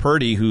in Brock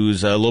Purdy,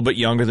 who's a little bit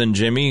younger than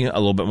Jimmy, a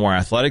little bit more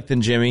athletic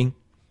than Jimmy,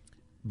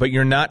 but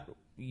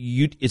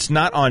it's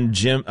not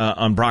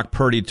on Brock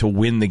Purdy to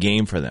win the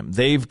game for them.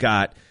 They've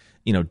got,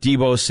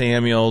 Deebo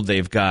Samuel,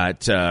 they've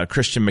got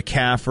Christian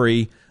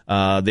McCaffrey,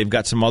 they've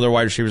got some other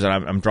wide receivers that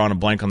I'm drawing a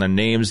blank on their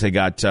names. They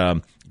got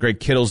Greg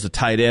Kittle's the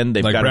tight end.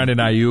 They've got Brandon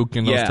Ayuk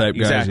and those type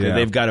guys. Exactly. Yeah.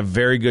 They've got a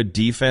very good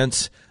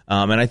defense.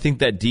 And I think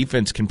that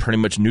defense can pretty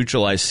much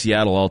neutralize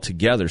Seattle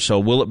altogether. So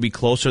will it be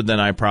closer than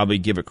I probably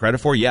give it credit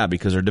for? Yeah,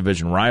 because they're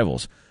division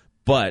rivals.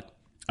 But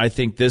I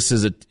think this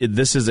is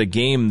a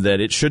game that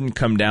it shouldn't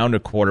come down to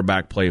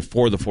quarterback play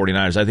for the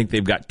 49ers. I think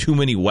they've got too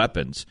many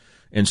weapons.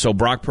 And so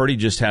Brock Purdy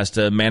just has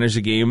to manage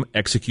the game,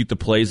 execute the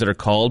plays that are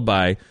called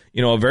by,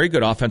 a very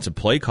good offensive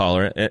play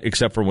caller,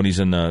 except for when he's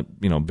in the,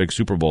 big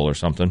Super Bowl or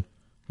something.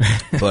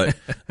 But,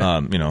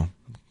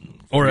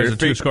 or as a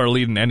 2-score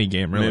lead in any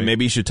game, really.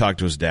 Maybe he should talk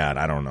to his dad.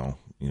 I don't know.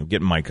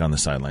 Get Mike on the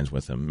sidelines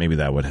with him. Maybe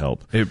that would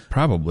help. It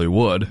probably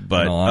would.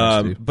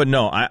 But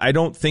no, I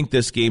don't think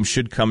this game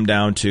should come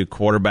down to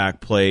quarterback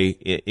play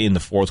in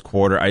the fourth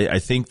quarter. I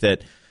think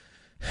that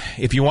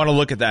if you want to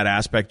look at that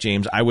aspect,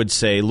 James, I would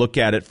say look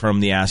at it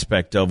from the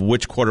aspect of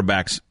which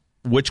quarterback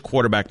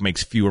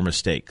makes fewer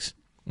mistakes.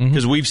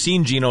 Because we've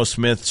seen Geno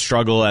Smith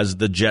struggle as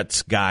the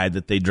Jets guy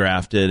that they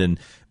drafted and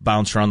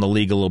bounce around the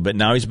league a little bit.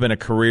 Now he's been a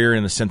career,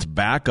 in a sense,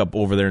 backup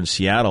over there in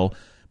Seattle.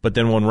 But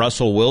then when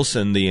Russell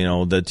Wilson,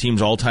 the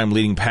team's all-time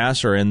leading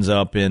passer, ends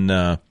up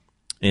in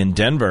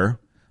Denver,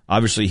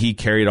 obviously he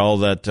carried all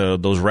that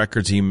those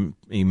records he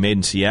made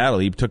in Seattle.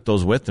 He took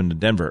those with him to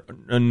Denver.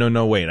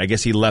 No, wait. I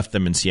guess he left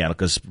them in Seattle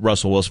because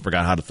Russell Wilson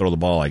forgot how to throw the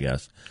ball, I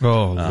guess.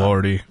 Oh,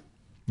 Lordy.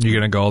 You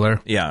going to go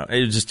there? Yeah,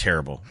 it was just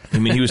terrible. I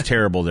mean, he was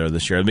terrible there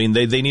this year. I mean,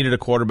 they needed a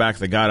quarterback.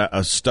 They got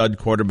a stud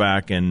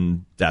quarterback,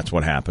 and that's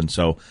what happened.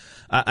 So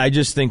I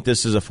just think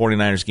this is a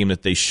 49ers game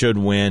that they should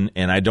win,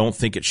 and I don't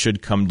think it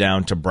should come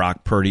down to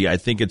Brock Purdy. I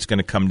think it's going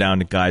to come down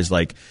to guys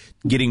like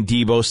getting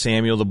Deebo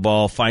Samuel the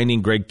ball,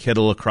 finding Greg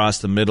Kittle across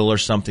the middle or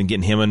something,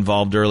 getting him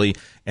involved early,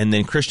 and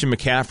then Christian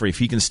McCaffrey, if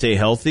he can stay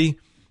healthy,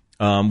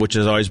 which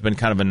has always been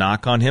kind of a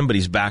knock on him, but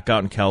he's back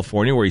out in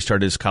California where he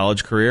started his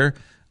college career.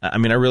 I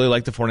mean, I really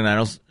like the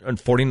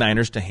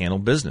 49ers to handle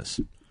business.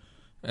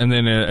 And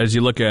then as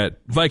you look at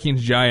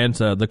Vikings-Giants,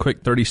 the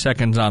quick 30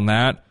 seconds on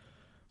that,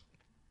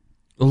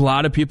 a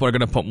lot of people are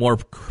going to put more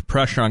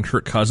pressure on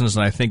Kirk Cousins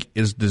than I think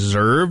is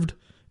deserved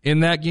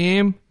in that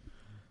game.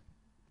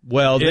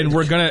 Well, and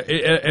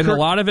a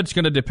lot of it's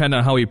going to depend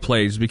on how he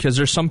plays, because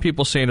there's some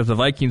people saying if the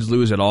Vikings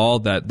lose at all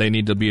that they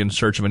need to be in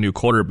search of a new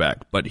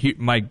quarterback. But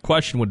my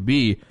question would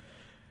be,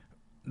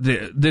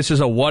 this is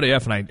a what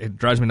if, and it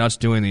drives me nuts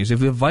doing these. If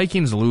the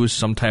Vikings lose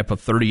some type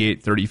of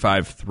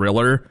 38-35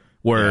 thriller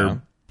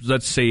where,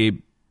 let's say,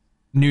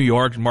 New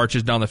York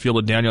marches down the field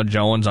with Daniel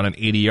Jones on an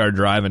 80-yard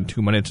drive in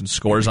 2 minutes and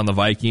scores on the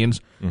Vikings,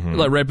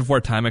 like right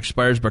before time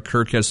expires, but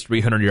Kirk has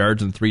 300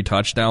 yards and 3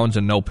 touchdowns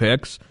and no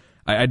picks,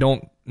 I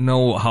don't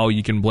know how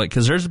you can blame,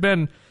 because there's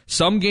been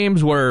some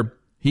games where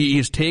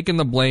he's taken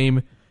the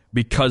blame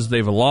because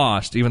they've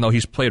lost, even though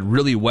he's played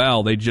really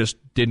well. They just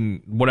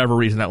didn't, whatever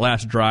reason, that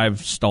last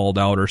drive stalled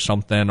out or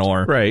something,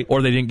 or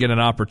they didn't get an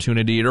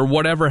opportunity, or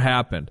whatever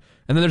happened.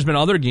 And then there's been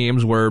other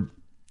games where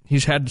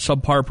he's had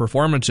subpar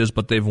performances,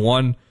 but they've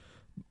won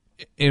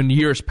in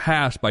years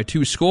past by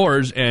 2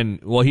 scores,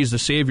 and, well, he's the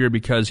savior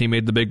because he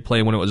made the big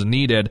play when it was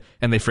needed,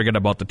 and they forget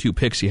about the 2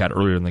 picks he had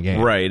earlier in the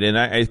game. Right,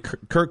 and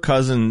Kirk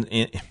Cousins,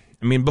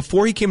 I mean,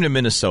 before he came to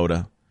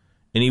Minnesota,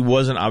 and he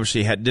wasn't,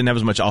 obviously, didn't have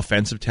as much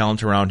offensive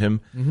talent around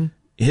him,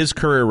 his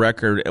career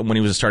record when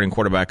he was a starting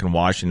quarterback in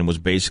Washington was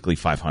basically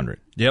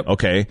 500. Yep.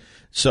 Okay,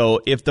 so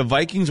if the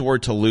Vikings were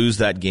to lose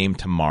that game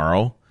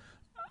tomorrow,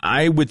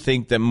 I would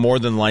think that more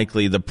than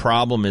likely the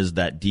problem is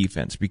that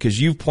defense, because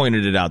you've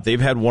pointed it out. They've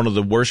had one of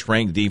the worst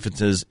ranked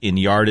defenses in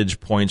yardage,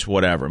 points,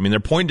 whatever. I mean, their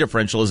point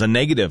differential is a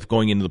negative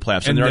going into the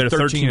playoffs, and they're a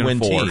 13-win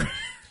team.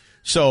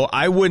 So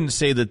I wouldn't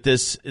say that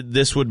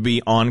this would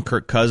be on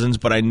Kirk Cousins,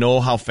 but I know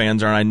how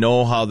fans are, and I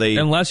know how they...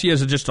 Unless he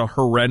has just a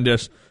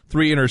horrendous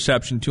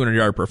 3-interception,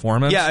 200-yard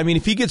performance. Yeah, I mean,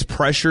 if he gets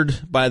pressured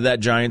by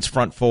that Giants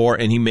front four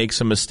and he makes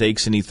some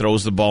mistakes and he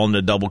throws the ball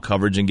into double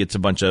coverage and gets a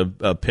bunch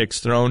of picks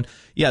thrown,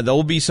 yeah, there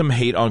will be some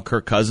hate on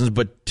Kirk Cousins,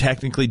 but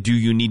technically, do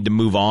you need to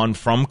move on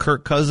from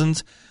Kirk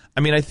Cousins?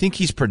 I mean, I think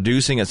he's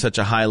producing at such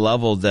a high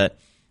level that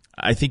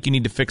I think you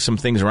need to fix some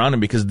things around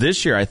him, because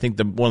this year I think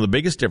one of the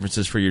biggest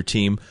differences for your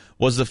team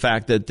was the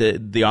fact that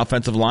the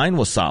offensive line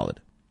was solid.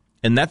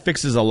 And that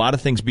fixes a lot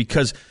of things,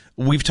 because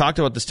we've talked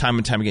about this time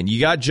and time again.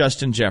 You got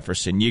Justin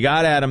Jefferson, you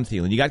got Adam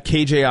Thielen, you got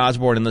KJ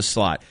Osborne in the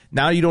slot.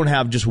 Now you don't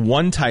have just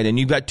one tight end,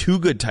 you've got 2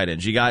 good tight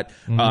ends. You got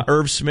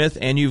Irv Smith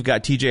and you've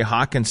got TJ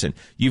Hawkinson.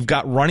 You've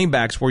got running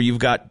backs where you're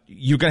going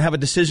to have a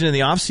decision in the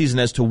offseason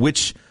as to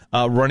which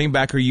running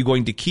back are you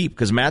going to keep,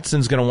 because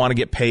Mattson's going to want to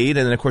get paid,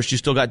 and then of course you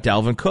still got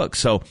Dalvin Cook.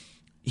 So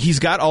he's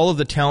got all of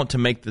the talent to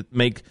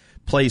make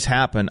plays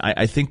happen.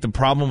 I think the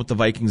problem with the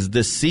Vikings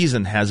this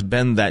season has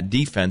been that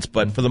defense,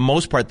 but for the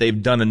most part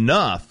they've done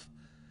enough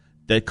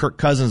that Kirk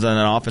Cousins on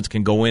an offense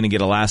can go in and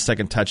get a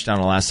last-second touchdown,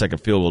 a last-second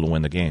field goal to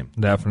win the game.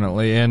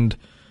 Definitely, and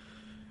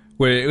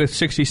with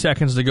 60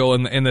 seconds to go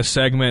in this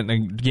segment, a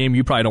game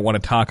you probably don't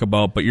want to talk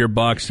about, but your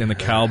Bucs and the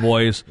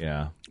Cowboys.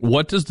 Yeah.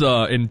 What does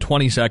in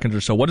 20 seconds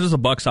or so, what does the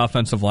Bucs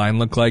offensive line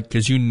look like?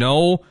 Because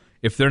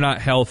if they're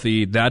not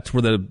healthy, that's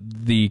where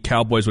the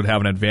Cowboys would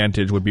have an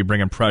advantage, would be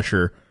bringing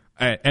pressure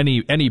at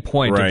any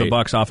point of the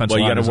Bucs offensive line.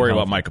 Well, you got to worry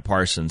about Micah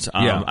Parsons.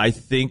 I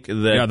think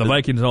that the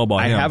Vikings know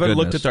about him. I haven't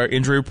looked at our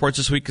injury reports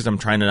this week because I'm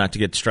trying not to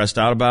get stressed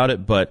out about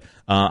it, but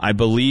I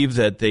believe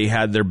that they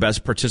had their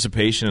best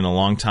participation in a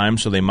long time,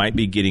 so they might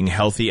be getting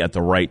healthy at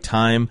the right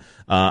time.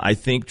 I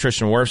think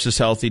Tristan Wirfs is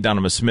healthy.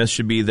 Donovan Smith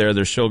should be there.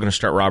 They're still going to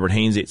start Robert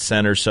Haynes at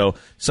center, so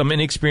some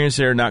inexperience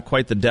there, not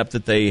quite the depth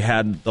that they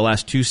had the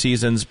last 2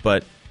 seasons,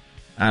 but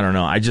I don't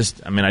know. I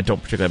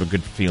don't particularly have a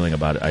good feeling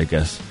about it, I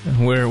guess.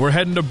 We're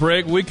heading to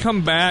break. We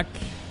come back.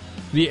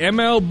 The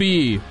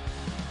MLB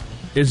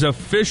is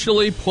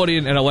officially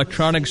putting an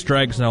electronic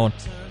strike zone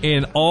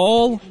in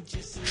all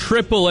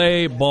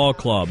AAA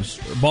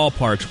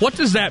ballparks. What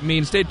does that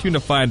mean? Stay tuned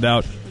to find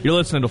out. You're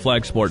listening to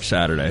Flag Sports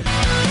Saturday.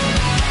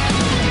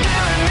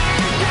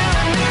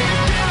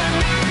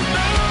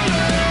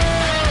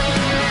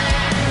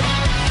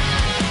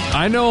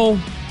 I know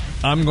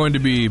I'm going to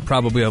be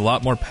probably a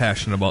lot more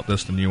passionate about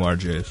this than you are,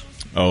 Jays.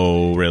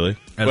 Oh, really?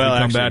 As we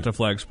come back to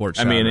Flag Sports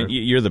Saturday. I mean,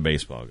 you're the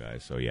baseball guy,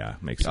 so yeah,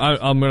 makes sense.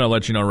 I'm going to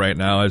let you know right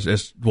now.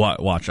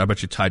 Watch, I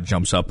bet you Ty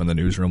jumps up in the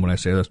newsroom when I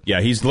say this.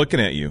 Yeah, he's looking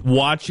at you.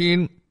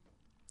 Watching.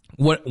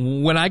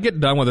 When I get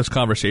done with this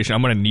conversation,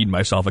 I'm going to need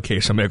myself a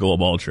case of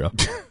Michelob Ultra.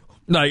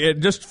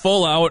 Just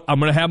full out. I'm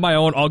going to have my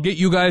own. I'll get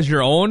you guys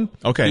your own.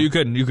 Okay. So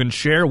you can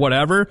share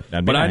whatever.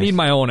 That'd be but nice. I need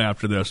my own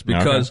after this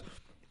because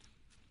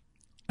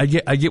I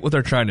get what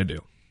they're trying to do.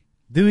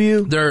 Do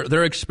you?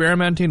 They're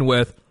experimenting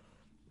with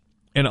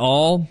in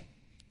all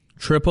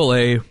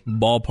AAA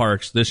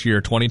ballparks this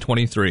year,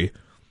 2023.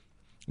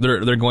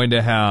 They're going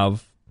to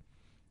have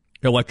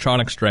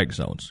electronic strike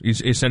zones,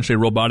 essentially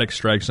robotic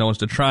strike zones,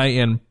 to try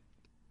and.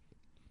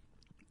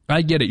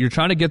 I get it. You're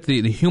trying to get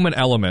the human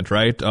element,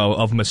 right,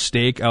 of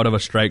mistake out of a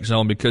strike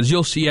zone, because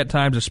you'll see at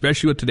times,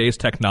 especially with today's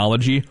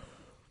technology,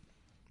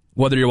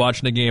 whether you're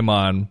watching a game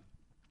on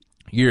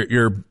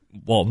your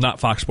not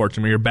Fox Sports,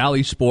 I mean your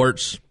Bally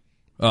Sports,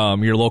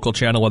 your local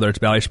channel, whether it's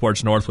Bally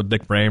Sports North with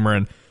Dick Bramer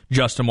and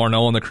Justin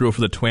Morneau and the crew for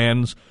the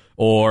Twins,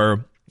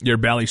 or your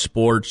Bally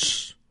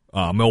Sports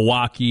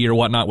Milwaukee or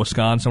whatnot,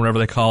 Wisconsin, whatever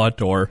they call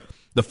it, or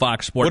the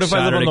Fox Sports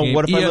Saturday game, ESPN.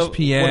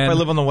 What if I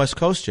live on the West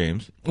Coast,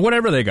 James?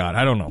 Whatever they got,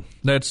 I don't know.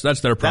 That's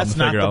their problem. That's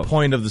not the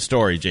point of the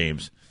story,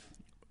 James.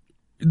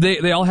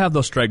 They all have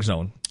those strike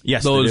zone.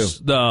 Yes, those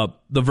they do.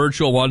 The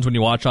virtual ones when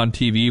you watch on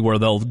TV where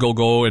they'll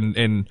go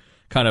and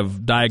kind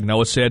of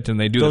diagnose it, and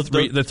they do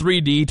the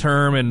 3D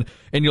term, and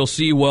you'll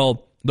see,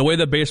 well, the way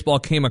that baseball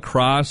came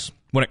across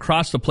when it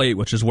crossed the plate,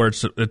 which is where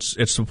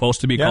it's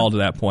supposed to be called at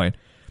that point.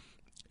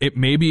 It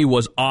maybe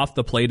was off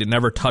the plate. It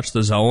never touched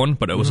the zone,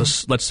 but it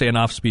was, let's say, an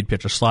off-speed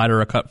pitch, a slider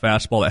or a cut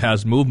fastball that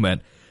has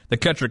movement. The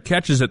catcher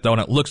catches it, though,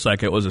 and it looks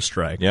like it was a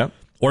strike. Yep.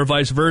 Or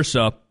vice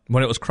versa.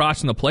 When it was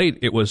crossing the plate,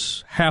 it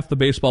was half the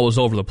baseball was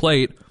over the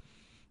plate,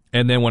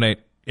 and then when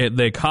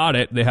they caught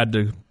it, they had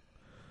to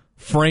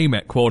frame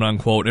it, quote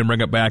unquote, and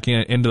bring it back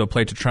into the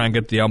plate to try and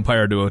get the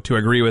umpire to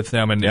agree with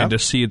them and to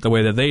see it the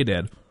way that they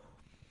did.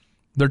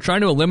 They're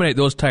trying to eliminate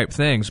those type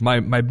things.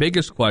 My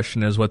biggest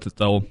question is with it,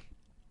 though,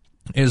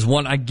 is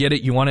one, I get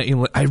it.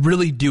 I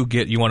really do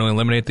get you want to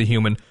eliminate the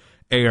human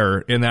error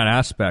in that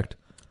aspect.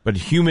 But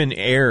human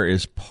error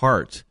is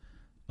part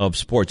of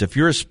sports. If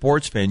you're a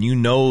sports fan, you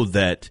know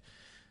that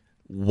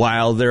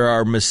while there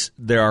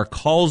are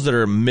calls that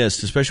are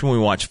missed, especially when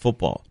we watch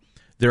football,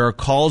 there are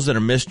calls that are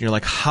missed, and you're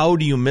like, how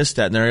do you miss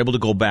that? And they're able to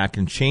go back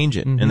and change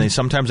it. Mm-hmm. And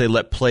sometimes they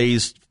let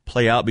plays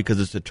play out because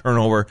it's a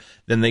turnover,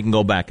 then they can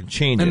go back and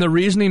change it. And the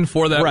reasoning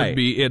for that would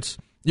be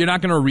you're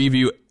not going to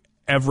review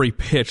every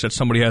pitch that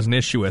somebody has an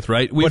issue with,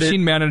 right? We've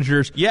seen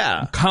managers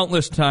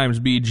countless times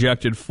be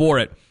ejected for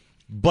it.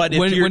 But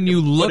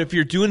if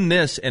you're doing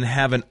this and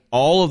having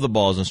all of the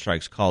balls and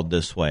strikes called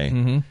this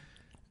way,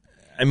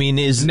 I mean,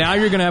 now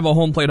you're going to have a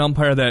home plate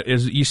umpire that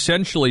is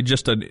essentially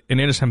just an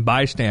innocent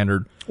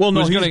bystander. Well,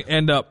 no, he's going to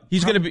end up.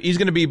 He's going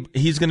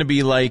to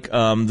be like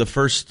the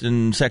first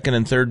and second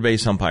and third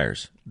base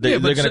umpires. They're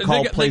going to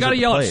call plays. They got to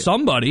yell at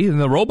somebody, and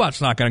the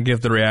robot's not going to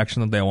give the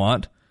reaction that they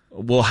want.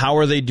 Well, how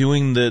are they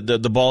doing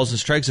the balls and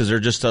strikes? Is there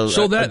just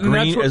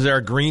is there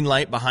a green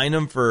light behind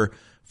them for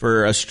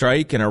a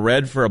strike and a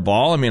red for a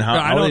ball? I mean, how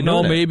I don't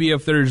know. Maybe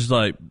if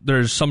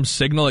there's some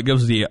signal that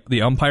gives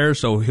the umpire,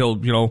 so he'll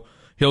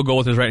go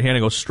with his right hand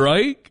and go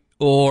strike,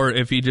 or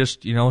if he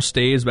just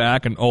stays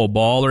back and a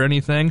ball or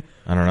anything.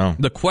 I don't know.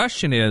 The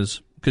question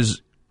is,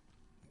 because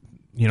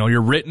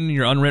your written,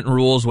 your unwritten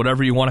rules,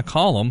 whatever you want to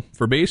call them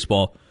for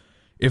baseball,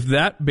 if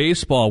that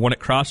baseball, when it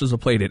crosses a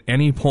plate at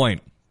any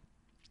point,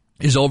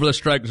 is over the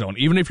strike zone,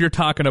 even if you're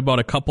talking about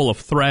a couple of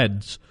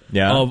threads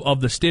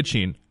of the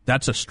stitching,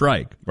 that's a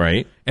strike.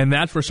 Right. And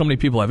that's where so many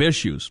people have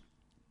issues.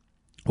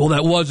 Well,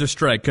 that was a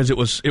strike because it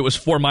was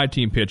for my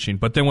team pitching.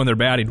 But then when they're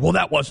batting, well,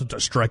 that wasn't a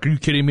strike. Are you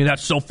kidding me?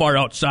 That's so far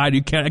outside.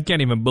 I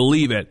can't even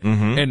believe it.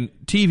 Mm-hmm. And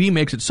TV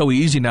makes it so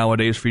easy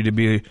nowadays for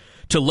you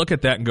to look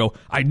at that and go,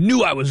 I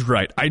knew I was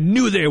right. I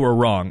knew they were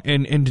wrong.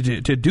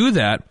 And to do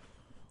that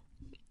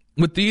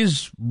with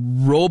these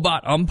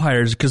robot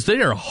umpires, because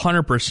they are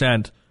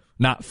 100%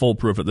 not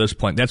foolproof at this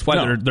point. That's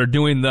why they're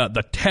doing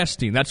the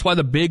testing. That's why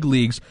the big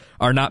leagues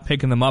are not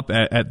picking them up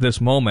at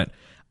this moment.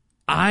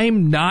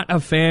 I'm not a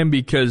fan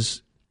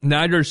because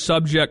now you're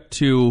subject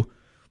to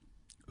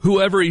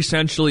whoever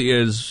essentially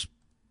is,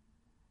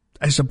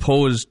 I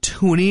suppose,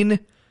 tuning,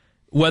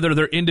 whether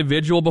they're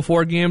individual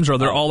before games or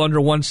they're all under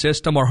one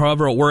system or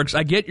however it works.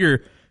 I get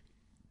you're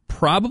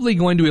probably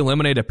going to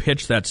eliminate a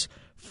pitch that's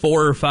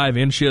 4 or 5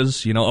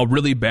 inches, a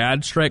really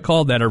bad strike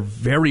call that are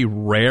very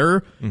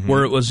rare,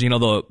 where it was,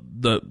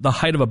 the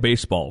height of a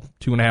baseball,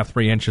 2.5,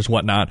 3 inches,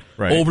 whatnot,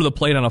 over the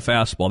plate on a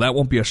fastball. That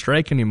won't be a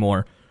strike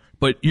anymore.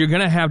 But you're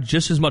going to have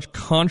just as much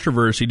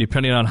controversy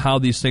depending on how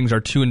these things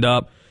are tuned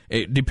up,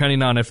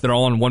 depending on if they're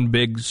all on one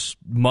big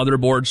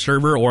motherboard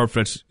server or if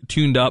it's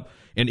tuned up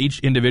in each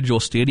individual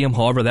stadium,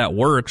 however that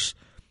works.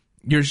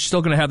 You're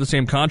still going to have the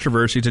same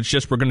controversies. It's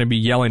just we're going to be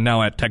yelling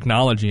now at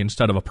technology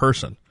instead of a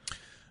person.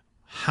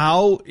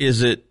 How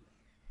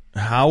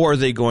are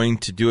they going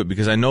to do it?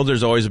 Because I know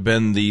there's always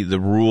been the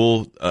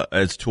rule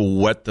as to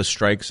what the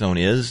strike zone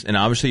is, and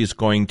obviously it's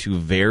going to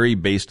vary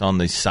based on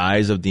the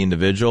size of the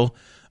individual.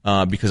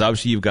 Because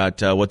obviously you've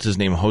got what's his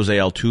name, Jose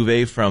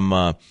Altuve from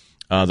the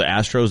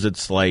Astros.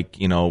 It's like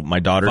my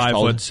daughter's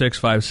 5'6",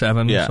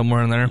 5'7",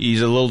 somewhere in there.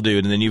 He's a little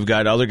dude, and then you've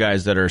got other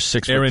guys that are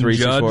 6'3", Aaron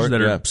Judge 6'4",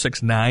 that are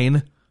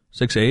 6'9",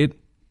 6'8".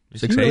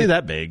 Is he really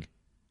that big?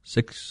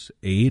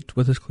 6'8"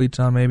 with his cleats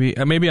on, maybe.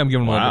 Maybe I'm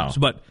giving him a little bit,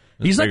 but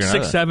he's like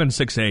 6'7",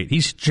 6'8".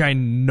 He's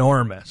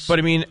ginormous. But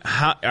I mean,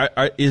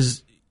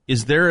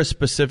 is there a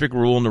specific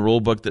rule in the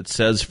rule book that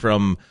says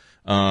from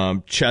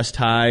chest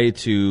high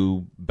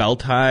to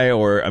belt high?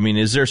 Or, I mean,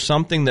 is there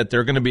something that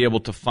they're going to be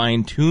able to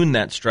fine-tune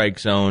that strike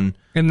zone?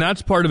 And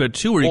that's part of it,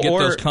 too, where you get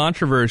those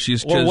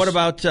controversies. Or what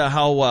about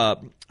how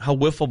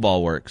wiffle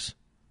ball works?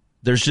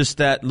 There's just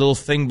that little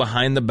thing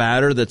behind the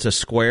batter that's a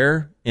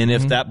square, and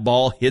if that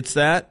ball hits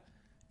that,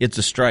 it's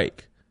a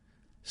strike.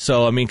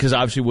 So, I mean, because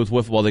obviously with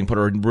wiffle ball, they can put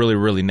a really,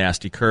 really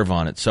nasty curve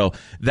on it. So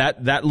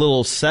that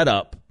little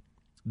setup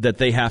that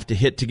they have to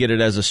hit to get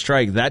it as a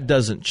strike, that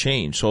doesn't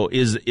change. So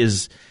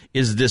is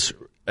this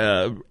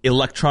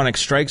electronic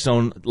strike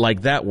zone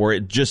like that where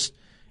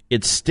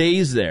it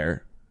stays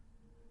there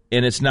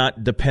and it's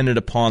not dependent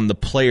upon the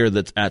player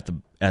that's at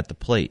the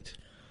plate?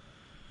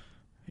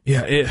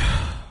 Yeah.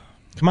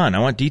 Come on, I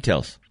want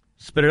details.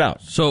 Spit it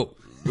out. So,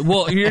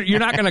 well, you're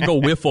not going to go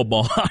wiffle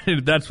ball on it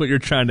if that's what you're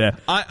trying to.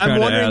 I'm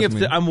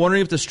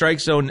wondering if the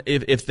strike zone,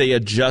 if they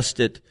adjust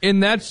it,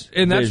 and that's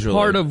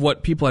part of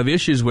what people have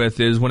issues with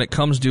is when it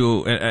comes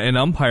to an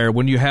umpire.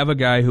 When you have a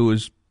guy who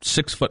is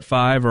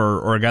 6'5"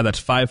 or a guy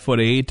that's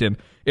 5'8", and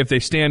if they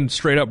stand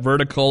straight up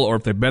vertical or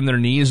if they bend their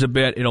knees a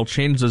bit, it'll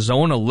change the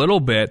zone a little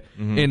bit,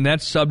 and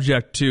that's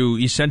subject to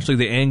essentially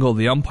the angle of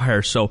the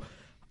umpire. So,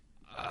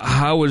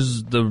 how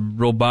is the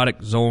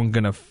robotic zone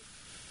going to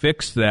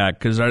fix that?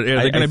 Because are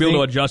they going to be able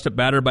to adjust it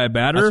batter by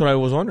batter? That's what I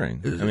was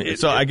wondering. I mean,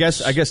 so I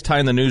guess Ty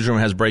in the newsroom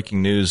has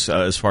breaking news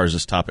as far as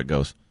this topic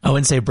goes. I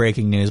wouldn't say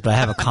breaking news, but I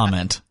have a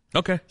comment.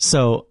 Okay.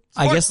 So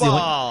I guess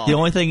the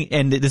only thing,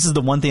 and this is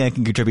the one thing I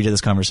can contribute to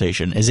this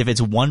conversation, is if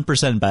it's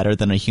 1% better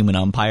than a human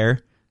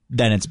umpire,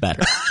 then it's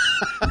better.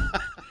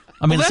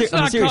 I mean, that's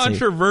not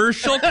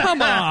controversial.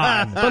 Come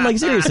on. But like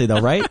seriously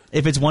though, right?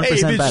 If it's 1%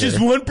 better, if it's just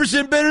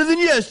 1% better than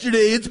yesterday,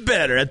 it's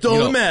better. That's all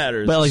that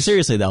matters. But like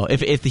seriously though,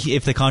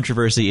 if the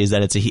controversy is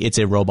that it's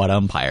a robot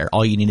umpire,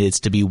 all you need is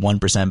to be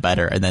 1%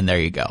 better, and then there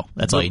you go.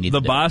 That's all you need.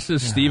 The to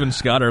bosses, Steve and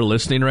Scott, are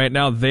listening right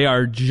now. They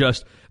are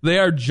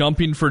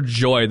jumping for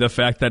joy. The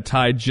fact that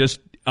Ty just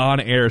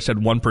on air said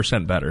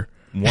 1% better.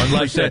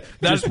 1%.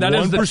 That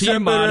is the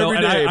team motto,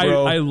 and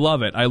I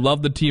love it. I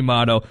love the team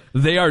motto.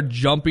 They are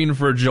jumping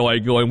for joy,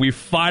 going, we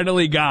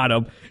finally got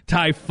him.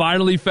 Ty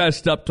finally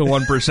fessed up to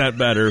 1%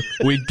 better.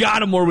 We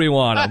got him where we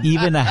want him.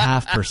 Even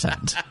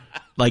 0.5%.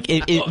 Like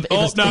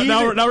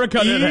now we're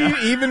cutting it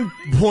out. Even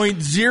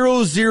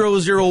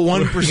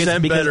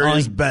 0.0001% better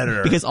is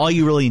better. Because all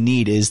you really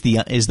need is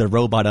the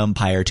robot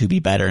umpire to be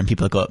better, and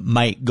people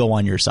might go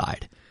on your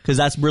side. Because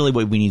that's really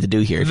what we need to do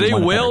here. They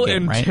will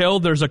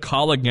until there's a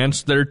call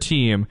against their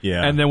team,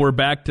 and then we're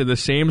back to the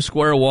same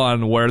square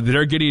one where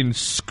they're getting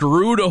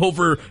screwed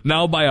over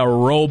now by a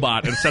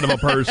robot instead of a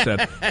person.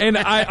 And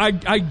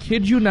I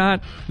kid you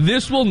not,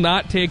 this will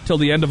not take till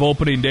the end of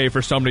opening day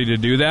for somebody to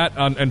do that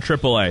on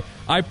AAA.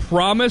 I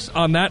promise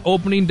on that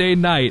opening day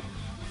night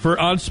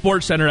on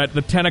SportsCenter at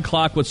the 10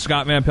 o'clock with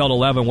Scott Van Pelt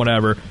 11,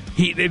 whatever,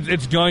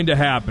 it's going to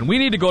happen. We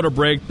need to go to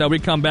break. Now we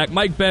come back.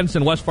 Mike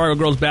Benson, West Fargo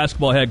girls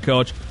basketball head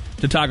coach,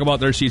 to talk about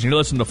their season. You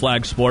listen to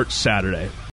Flag Sports Saturday.